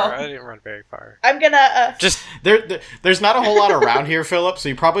Oh, far. no. I didn't run very far. I'm gonna. Just, There's not a whole lot around here, Philip, so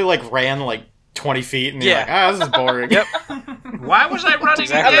you probably like ran like 20 feet and you're like, this is boring. Yep. Why was I running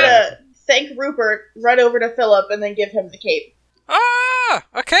Exactly. I'm again? gonna thank Rupert, run over to Philip, and then give him the cape. ah,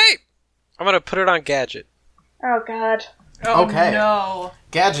 okay. I'm gonna put it on Gadget. Oh God. Oh Okay. no.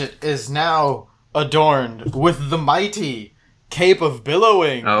 Gadget is now adorned with the mighty Cape of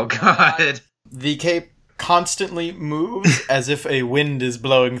Billowing. Oh, God. The cape constantly moves as if a wind is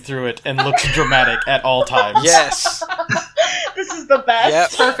blowing through it and looks dramatic at all times. Yes. This is the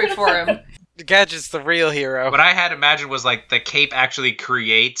best. Yep. Perfect for him. Gadget's the real hero. What I had imagined was like the cape actually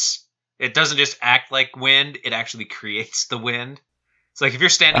creates. It doesn't just act like wind; it actually creates the wind. It's like if you're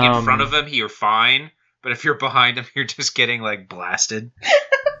standing in front of him, you're fine. But if you're behind him, you're just getting like blasted.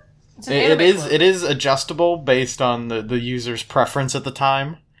 It's an It anime is cloak. it is adjustable based on the user's preference at the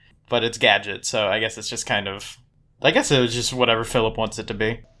time, but it's Gadget, so I guess it's just kind of. I guess it was just whatever Philip wants it to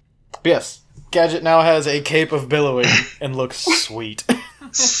be. But yes, Gadget now has a cape of billowing and looks sweet.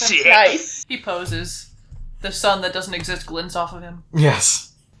 Sick. Nice. He poses. The sun that doesn't exist glints off of him.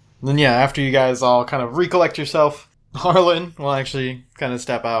 Yes. Then yeah, after you guys all kind of recollect yourself, Harlan will actually kind of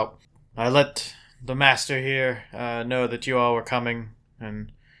step out. I let the master here know that you all were coming,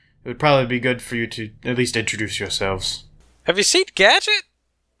 and it would probably be good for you to at least introduce yourselves. Have you seen Gadget?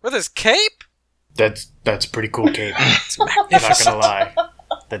 With his cape? That's a pretty cool cape. It's I'm not magnificent. gonna lie.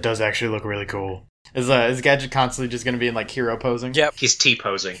 That does actually look really cool. Is Gadget constantly just gonna be in like hero posing? Yep. He's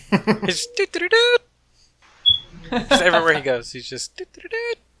T-posing. He's doo-doo-doo-doo. Just everywhere he goes, he's just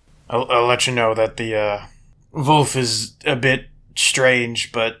doo-doo-doo-doo. I'll let you know that the Wolf is a bit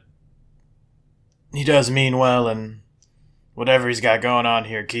strange, but he does mean well, and whatever he's got going on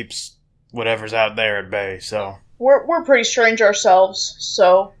here keeps whatever's out there at bay, so. We're pretty strange ourselves,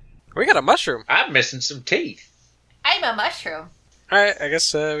 so We got a mushroom. I'm missing some teeth. I'm a mushroom. Alright, I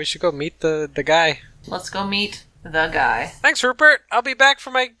guess we should go meet the guy. Let's go meet the guy. Thanks, Rupert. I'll be back for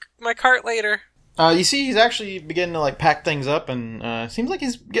my cart later. You see he's actually beginning to like pack things up, and seems like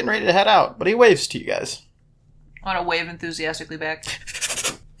he's getting ready to head out, but he waves to you guys. I want to wave enthusiastically back.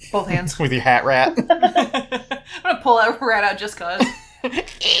 Both hands. With your hat rat. I'm gonna pull that rat out just cause.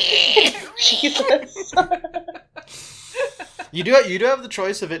 Jesus. You do have the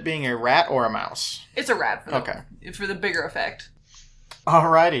choice of it being a rat or a mouse. It's a rat for the, Okay. for the bigger effect.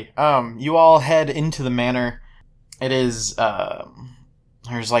 Alrighty. You all head into the manor. It is,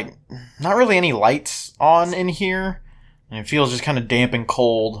 there's like not really any lights on in here, and it feels just kind of damp and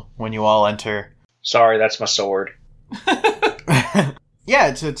cold when you all enter. Sorry, that's my sword. Yeah,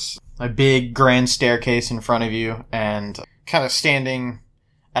 it's a big grand staircase in front of you, and kind of standing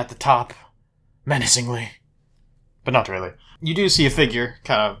at the top, menacingly, but not really. You do see a figure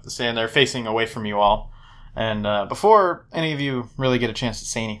kind of standing there facing away from you all, and before any of you really get a chance to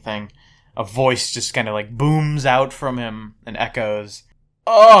say anything, a voice just kind of like booms out from him and echoes,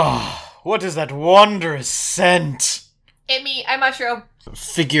 "Oh, what is that wondrous scent?" I'm mushroom.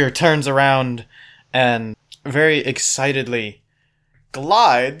 Figure turns around and very excitedly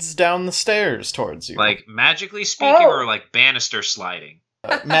glides down the stairs towards you. Like magically speaking, Oh. or like banister sliding?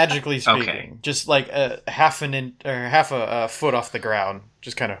 Magically speaking. Okay. Just like half a foot off the ground.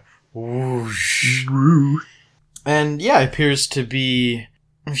 Just kind of whoosh. And yeah, appears to be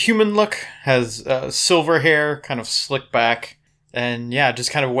human look, has silver hair, kind of slicked back, and yeah,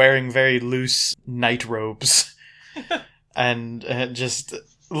 just kind of wearing very loose night robes. And just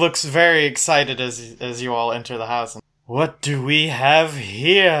looks very excited as you all enter the house. What do we have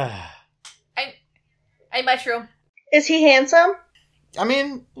here? Hey, Mushroom. Is he handsome? I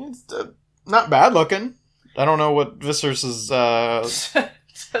mean, it's not bad looking. I don't know what Viserys's,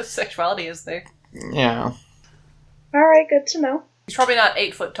 Sexuality is there. yeah. Alright, good to know. He's probably not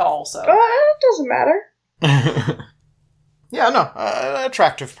 8 foot tall, so. It doesn't matter. Yeah, no,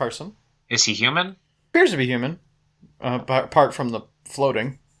 attractive person. Is he human? Appears to be human, apart from the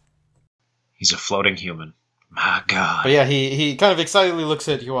floating. He's a floating human. My God. But yeah, he kind of excitedly looks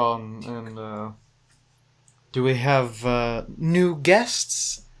at you all and do we have new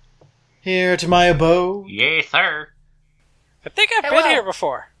guests here to my abode? Yay, sir. I think I've Hello. been here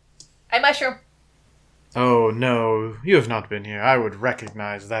before. Hey, Mushroom. Oh no, you have not been here. I would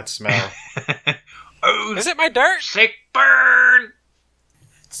recognize that smell. Oh, Is it my dirt? sick burn!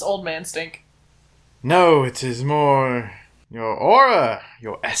 It's old man stink. No, it is more your aura,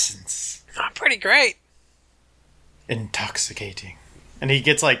 your essence. I'm pretty great. Intoxicating. And he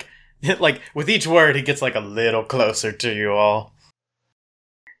gets like with each word he gets like a little closer to you all.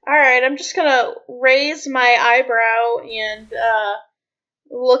 Alright, I'm just gonna raise my eyebrow and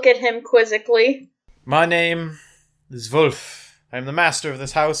look at him quizzically. My name is Wolf. I am the master of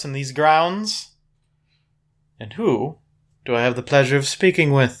this house and these grounds. And who do I have the pleasure of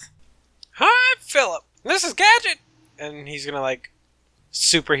speaking with? Hi, Philip. This is Gadget. And he's gonna, like,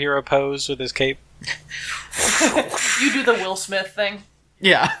 superhero pose with his cape. You do the Will Smith thing.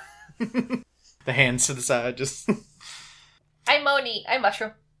 Yeah. The hands to the side, just... I'm Moni. I'm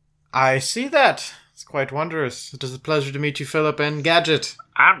Mushroom. I see that. It's quite wondrous. It is a pleasure to meet you, Philip and Gadget.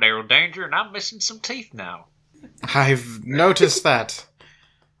 I'm Daryl Danger, and I'm missing some teeth now. I've noticed that.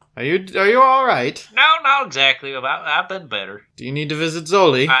 Are you all right? No, not exactly. I've been better. Do you need to visit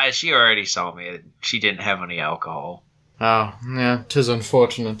Zoli? She already saw me. She didn't have any alcohol. Oh, yeah, 'tis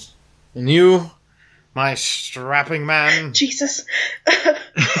unfortunate. And you, my strapping man? Jesus.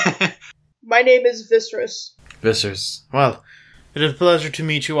 My name is Viserys. Visers. Well, it is a pleasure to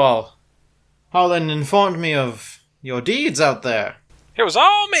meet you all. Harlan informed me of your deeds out there. It was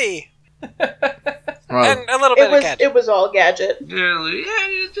all me. Well, And a little bit of Gadget. It was all Gadget.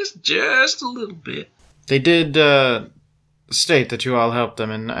 Yeah, just a little bit. they did state that you all helped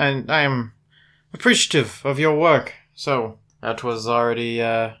them, and I am appreciative of your work. So, that was already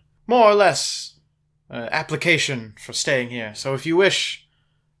more or less application for staying here. So if you wish,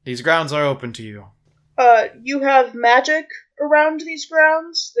 these grounds are open to you. You have magic around these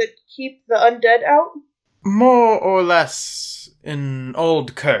grounds that keep the undead out? More or less an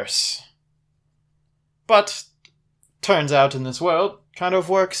old curse. But, turns out in this world, kind of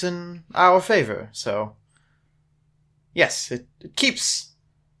works in our favor, so... Yes, it keeps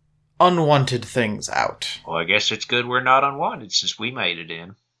unwanted things out. Well, I guess it's good we're not unwanted since we made it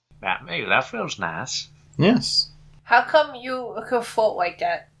in. That feels nice. Yes. How come you can float like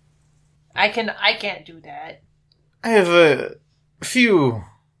that? I can't do that. I have a few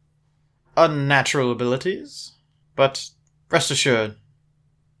unnatural abilities, but rest assured,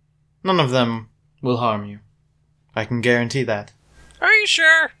 none of them will harm you. I can guarantee that. Are you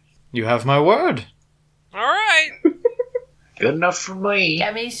sure? You have my word. All right. Good enough for me.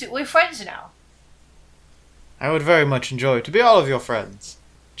 That means we're friends now. I would very much enjoy to be all of your friends.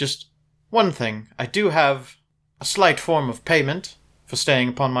 Just one thing, I do have a slight form of payment for staying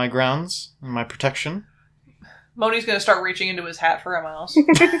upon my grounds and my protection. Moni's gonna start reaching into his hat for a mouse.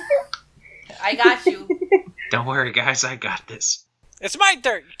 I got you. Don't worry, guys. I got this. It's my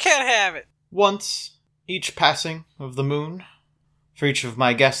dirt. You can't have it. Once each passing of the moon, for each of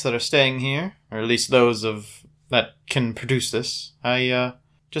my guests that are staying here, or at least those of that can produce this, I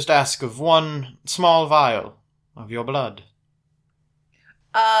just ask of one small vial of your blood.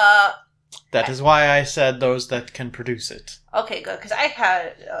 That is why I said those that can produce it. Okay, good, because I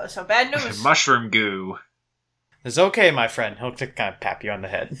had some bad news. Mushroom goo. It's okay, my friend. He'll just kind of tap you on the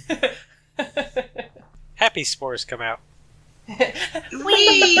head. Happy spores come out.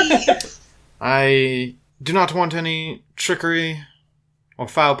 Whee! I do not want any trickery or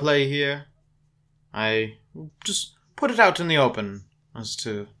foul play here. I just put it out in the open as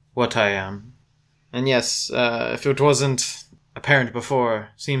to what I am. And yes, if it wasn't apparent before,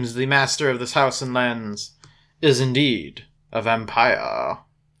 seems the master of this house and lands is indeed a vampire.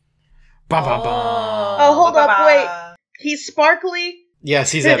 Ba ba ba. Oh, hold up, wait. He's sparkly?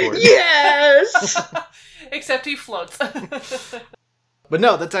 Yes, he's Edward. Yes! Except he floats. But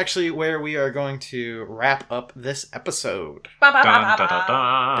no, that's actually where we are going to wrap up this episode. Ba, ba, ba, Dun, ba, da, ba.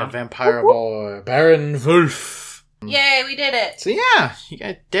 da, The da. vampire boy, Baron Wolf. Yay, we did it. So yeah, you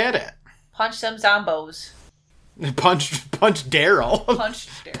guys did it. Punch some zombos. Punch Daryl. Punch.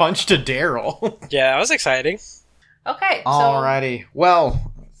 Punch to Daryl. Yeah, that was exciting. Okay, so Alrighty.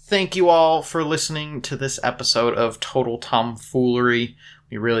 Well, thank you all for listening to this episode of Total Tomfoolery.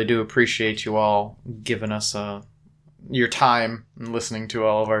 We really do appreciate you all giving us your time and listening to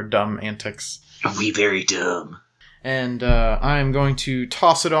all of our dumb antics. We very dumb. And I'm going to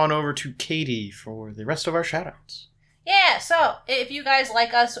toss it on over to Katie for the rest of our shoutouts. yeah, so if you guys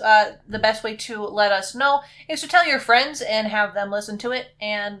like us, the best way to let us know is to tell your friends and have them listen to it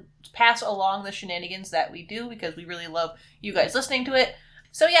and pass along the shenanigans that we do because we really love you guys listening to it.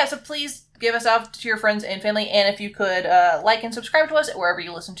 So yeah, so please give us out to your friends and family, and if you could like and subscribe to us wherever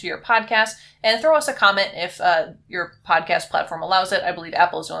you listen to your podcast, and throw us a comment if your podcast platform allows it. I believe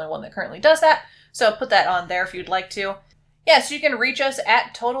Apple is the only one that currently does that, so put that on there if you'd like to. Yeah, so you can reach us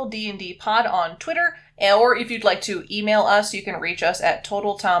at Total D&D Pod on Twitter, or if you'd like to email us, you can reach us at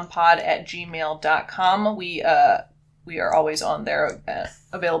totaltompod@gmail.com. We are always on there,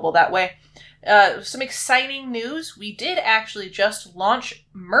 available that way. Some exciting news. We did actually just launch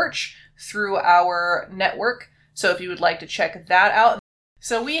merch through our network, so if you would like to check that out.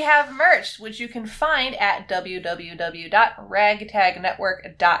 So we have merch, which you can find at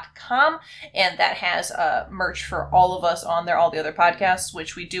www.ragtagnetwork.com, and that has merch for all of us on there, all the other podcasts,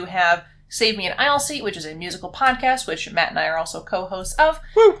 which we do have Save Me an Aisle Seat, which is a musical podcast, which Matt and I are also co-hosts of,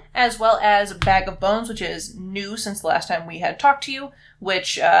 as well as Bag of Bones, which is new since the last time we had talked to you,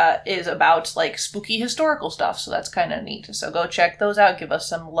 which is about like spooky historical stuff, so that's kind of neat. So go check those out, give us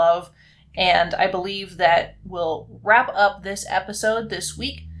some love, and I believe that we'll wrap up this episode this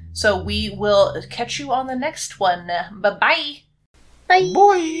week, so we will catch you on the next one. Bye-bye! Bye!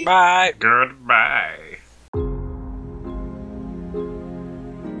 Boy! Bye. Goodbye.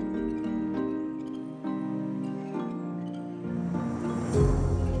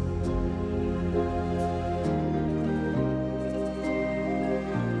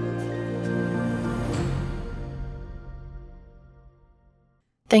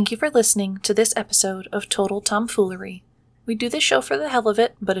 Thank you for listening to this episode of Total Tomfoolery. We do this show for the hell of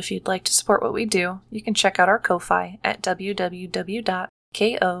it, but if you'd like to support what we do, you can check out our Ko-Fi at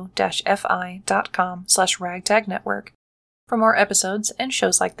www.ko-fi.com/ragtagnetwork. For more episodes and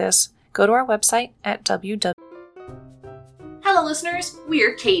shows like this, go to our website at www. Hello listeners, we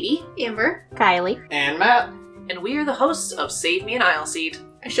are Katie, Amber. Kylie. And Matt. and we are the hosts of Save Me an Aisle Seat.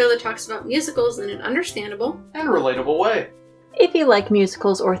 A show that talks about musicals in an understandable, And relatable way. if you like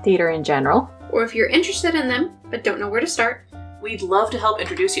musicals or theater in general, or if you're interested in them but don't know where to start, We'd love to help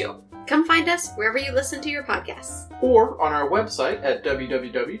introduce you. come find us wherever you listen to your podcasts. Or on our website at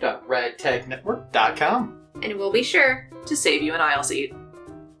www.ragtagnetwork.com. And we'll be sure To save you an aisle seat.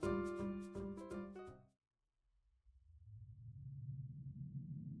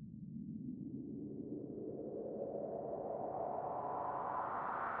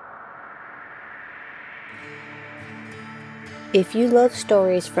 If you love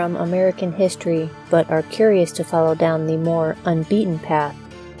stories from American history but are curious to follow down the more unbeaten path,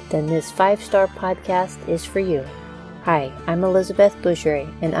 then this 5-star podcast is for you. Hi, I'm Elizabeth Boucheray,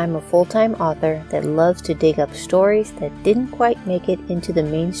 and I'm a full-time author that loves to dig up stories that didn't quite make it into the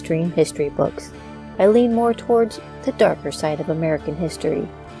mainstream history books. I lean more towards the darker side of American history,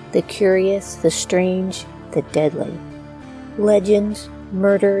 the curious, the strange, the deadly. Legends,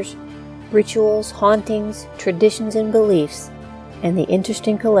 murders, rituals, hauntings, traditions, and beliefs, and the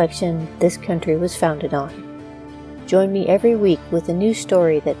interesting collection this country was founded on. Join me every week with a new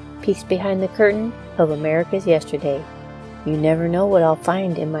story that peeks behind the curtain of America's yesterday. You never know what I'll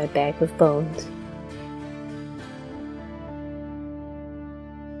find in my bag of bones.